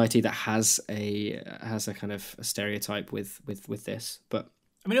society that has a kind of a stereotype with this. But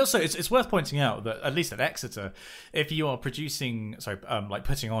I mean, also, it's worth pointing out that at least at Exeter, if you are putting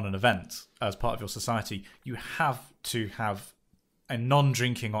on an event as part of your society, you have to have a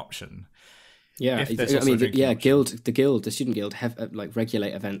non-drinking option. Yeah, the student guild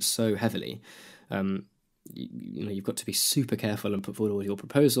regulate events so heavily. You've got to be super careful and put forward all your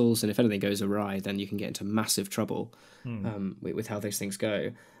proposals, and if anything goes awry, then you can get into massive trouble with how those things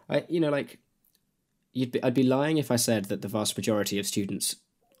go. I'd be lying if I said that the vast majority of students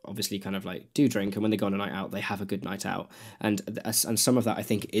obviously kind of like do drink, and when they go on a night out, they have a good night out, and some of that I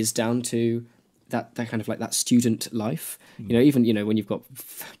think is down to that kind of like that student life. Even when you've got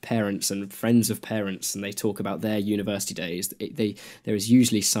parents and friends of parents and they talk about their university days, there is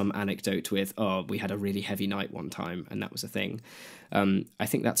usually some anecdote with, oh, we had a really heavy night one time and that was a thing. I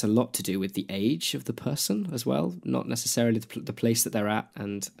think that's a lot to do with the age of the person as well, not necessarily the place that they're at,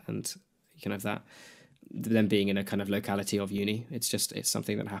 and you can have that them being in a kind of locality of uni. It's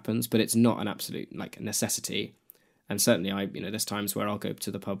something that happens, but it's not an absolute like necessity. And certainly there's times where I'll go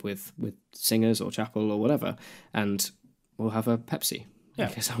to the pub with singers or chapel or whatever, and we'll have a Pepsi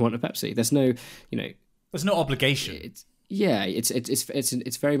because I want a Pepsi. There's no, there's no obligation.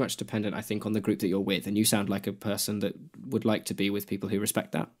 It's very much dependent, I think, on the group that you're with, and you sound like a person that would like to be with people who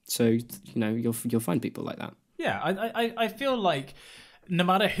respect that. So you'll find people like that. Yeah, I feel like no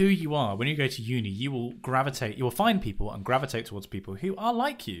matter who you are, when you go to uni, you will find people and gravitate towards people who are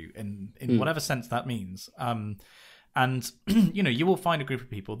like you in whatever sense that means. And you will find a group of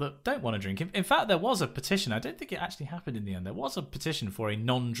people that don't want to drink. In fact, there was a petition. I don't think it actually happened in the end. There was a petition for a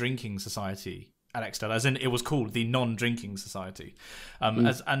non-drinking society at Exeter, as in it was called the Non-Drinking Society.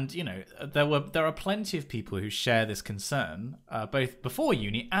 There are plenty of people who share this concern, both before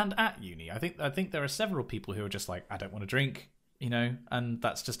uni and at uni. I think there are several people who are just like, I don't want to drink, and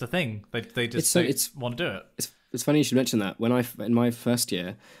that's just a thing. They just want to do it. It's funny you should mention that. In my first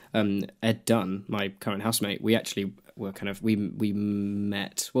year, Ed Dunn, my current housemate, we actually were we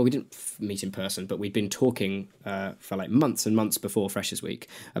met. Well, we didn't meet in person, but we'd been talking for like months and months before Freshers Week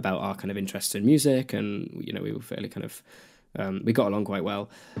about our kind of interest in music, and we were fairly kind of we got along quite well.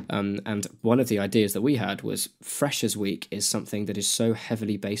 And one of the ideas that we had was Freshers Week is something that is so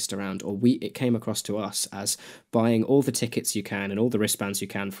heavily based around, it came across to us as buying all the tickets you can and all the wristbands you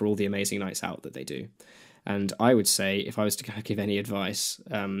can for all the amazing nights out that they do. And I would say, if I was to give any advice,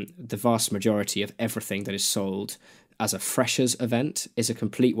 the vast majority of everything that is sold as a freshers event is a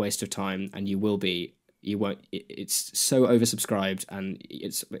complete waste of time, and it's so oversubscribed, and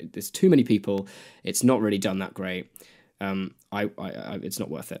there's too many people. It's not really done that great. It's not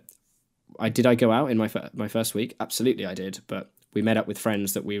worth it. Did I go out in my first week? Absolutely, I did. But we met up with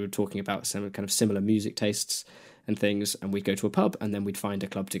friends that we were talking about some kind of similar music tastes and things, and we'd go to a pub, and then we'd find a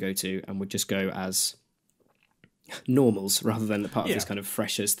club to go to, and we'd just go as normals rather than the part of this kind of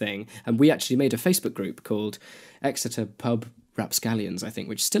freshers thing. And we actually made a Facebook group called Exeter Pub Rapscallions, I think,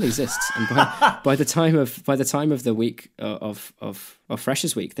 which still exists. And by the time of the week of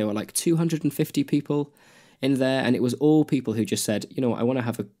Freshers Week, there were like 250 people in there, and it was all people who just said, I want to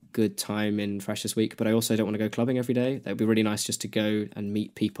have a good time in Freshers Week, but I also don't want to go clubbing every day. That would be really nice just to go and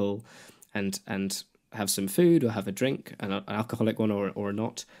meet people and have some food or have a drink, an alcoholic one or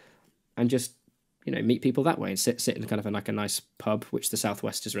not, and just meet people that way and sit in kind of a nice pub, which the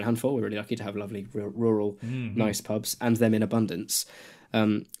Southwest is renowned for. We're really lucky to have lovely rural nice pubs, and them in abundance.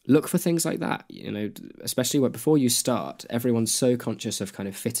 Look for things like that, especially before you start. Everyone's so conscious of kind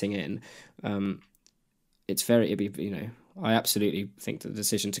of fitting in. It'd be I absolutely think that the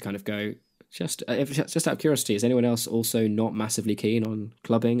decision to kind of go just out of curiosity, is anyone else also not massively keen on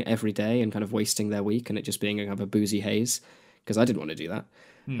clubbing every day and kind of wasting their week and it just being kind of a boozy haze? Because I didn't want to do that.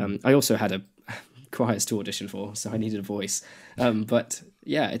 I also had a choirs to audition for, so I needed a voice. But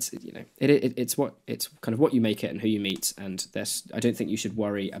yeah, it's it's kind of what you make it and who you meet, and I don't think you should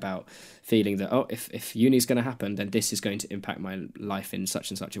worry about feeling that if uni's going to happen, then this is going to impact my life in such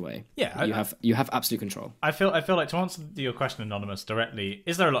and such a way. Yeah, you have absolute control. I feel like, to answer your question, Anonymous, directly,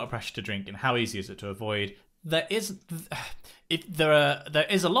 is there a lot of pressure to drink, and how easy is it to avoid? There is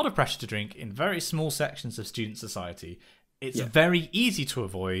a lot of pressure to drink in very small sections of student society. It's very easy to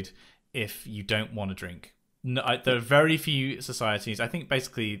avoid if you don't want to drink. No, there are very few societies. I think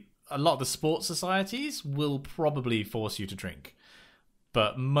basically a lot of the sports societies will probably force you to drink.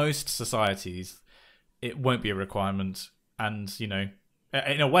 But most societies, it won't be a requirement. And, you know,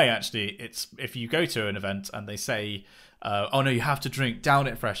 in a way, actually, it's if you go to an event and they say, oh, no, you have to drink, down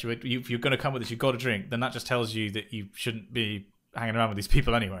it fresh. If you're going to come with us, you've got to drink. Then that just tells you that you shouldn't be hanging around with these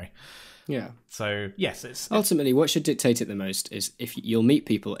people anyway. Yeah. So, yes, it's ultimately what should dictate it the most is if you'll meet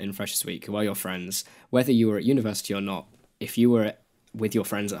people in Freshers Week who are your friends, whether you were at university or not. If you were with your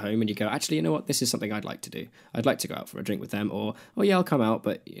friends at home and you go, actually, you know what, this is something I'd like to do. I'd like to go out for a drink with them, or, oh yeah, I'll come out,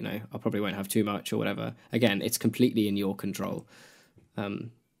 but you know, I probably won't have too much or whatever. Again, it's completely in your control.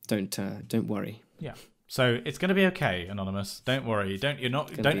 Don't worry. Yeah. So it's going to be okay, Anonymous. Don't worry. Don't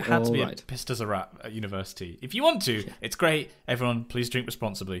have to be pissed as a rat at university. If you want to, it's great. Everyone, please drink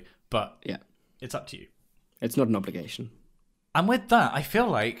responsibly. But yeah, it's up to you. It's not an obligation. And with that, I feel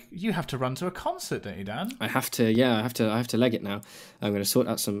like you have to run to a concert, don't you, Dan? I have to. Yeah, I have to leg it now. I'm going to sort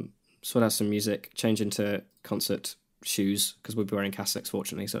out some music, change into concert shoes because we'll be wearing cassocks,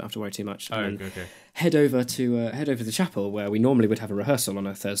 fortunately, so I don't have to worry too much. And then okay. Head over to the chapel where we normally would have a rehearsal on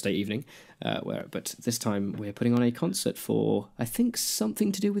a Thursday evening, but this time we're putting on a concert for, I think,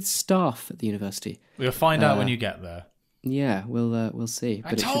 something to do with staff at the university. We'll find out when you get there. Yeah, we'll see.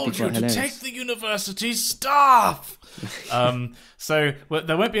 But I told you to take the university staff. So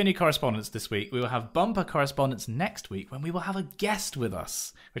there won't be any correspondence this week. We will have bumper correspondence next week when we will have a guest with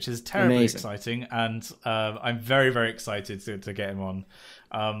us, which is terribly exciting, and I'm very, very excited to get him on.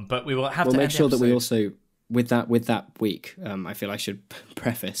 But we will have to make sure that we also with that week. I feel I should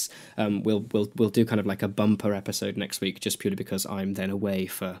preface. We'll do kind of like a bumper episode next week, just purely because I'm then away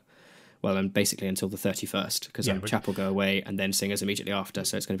for. Well, and basically until the 31st, because Chap will go away and then Singers immediately after,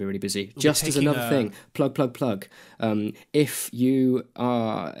 so it's going to be really busy. Just as another thing, plug. If you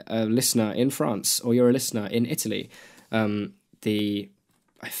are a listener in France or you're a listener in Italy, I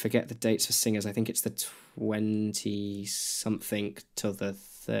forget the dates for Singers. I think it's the 20-something to the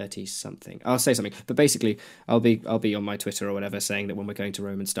 30-something. I'll say something, but basically I'll be on my Twitter or whatever saying that when we're going to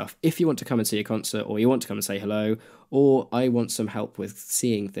Rome and stuff, if you want to come and see a concert, or you want to come and say hello, or I want some help with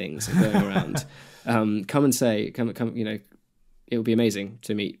seeing things and going around, come. You know, it would be amazing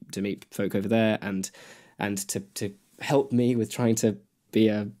to meet folk over there and to help me with trying to be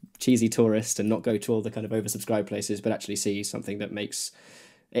a cheesy tourist and not go to all the kind of oversubscribed places, but actually see something that makes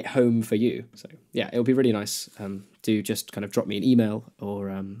it home for you. So yeah, it'll be really nice. Do just kind of drop me an email or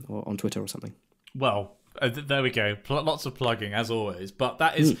on Twitter or something. Well, there we go. Lots of plugging as always. But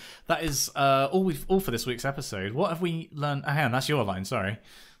that is all for this week's episode. What have we learned? Hang on, that's your line. Sorry.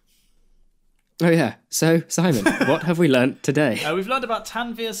 Oh yeah. So Simon, what have we learnt today? We've learned about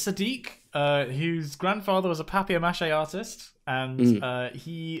Tanvir Sadiq, whose grandfather was a papier mache artist. And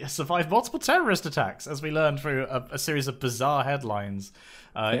he survived multiple terrorist attacks, as we learned through a series of bizarre headlines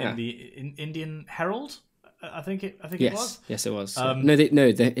in the Indian Herald. I think it was. Yes, it was.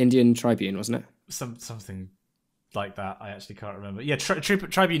 The Indian Tribune, wasn't it? Something like that. I actually can't remember. Yeah,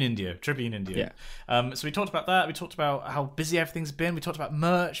 Tribune India. Yeah. So we talked about that. We talked about how busy everything's been. We talked about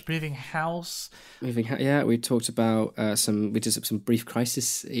merch, moving house. Yeah. We talked about We did some brief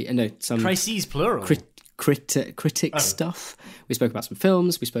crisis. Some crises plural. Critic stuff. We spoke about some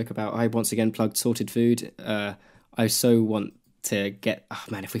films. We spoke about. I once again plugged Sorted Food. I so want to get. Oh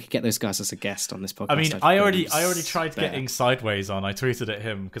man, if we could get those guys as a guest on this podcast. I mean, I already tried getting Sideways on. I tweeted at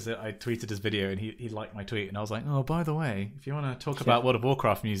him because I tweeted his video and he liked my tweet, and I was like, oh, by the way, if you want to talk about World of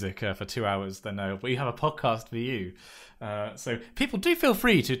Warcraft music for 2 hours, then we have a podcast for you. So people do feel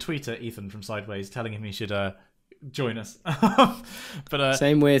free to tweet at Ethan from Sideways, telling him he should. Join us. But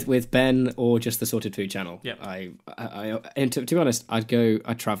same with Ben or just the Sorted Food channel. Yeah. And to be honest, I'd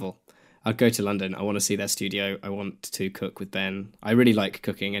travel. I'd go to London. I want to see their studio. I want to cook with Ben. I really like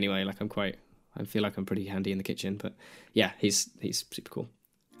cooking anyway. Like I feel like I'm pretty handy in the kitchen, but yeah, he's super cool.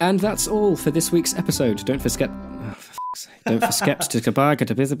 And that's all for this week's episode. Don't forget to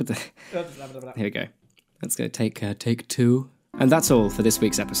Here we go. Let's go take 2. And that's all for this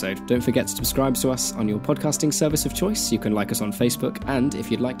week's episode. Don't forget to subscribe to us on your podcasting service of choice. You can like us on Facebook, and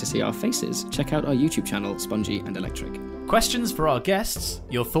if you'd like to see our faces, check out our YouTube channel, Spongy and Electric. Questions for our guests,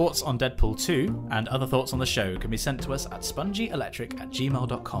 your thoughts on Deadpool 2, and other thoughts on the show can be sent to us at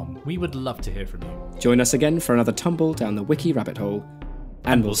spongyelectric@gmail.com. We would love to hear from you. Join us again for another tumble down the wiki rabbit hole,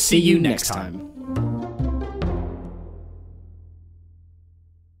 and we'll see you next time.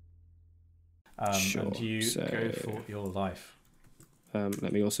 Sure, and you so- go for your life.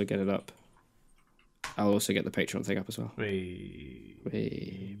 Let me also get it up. I'll also get the Patreon thing up as well. We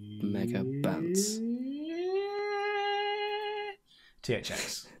Mega bounce.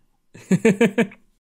 THX.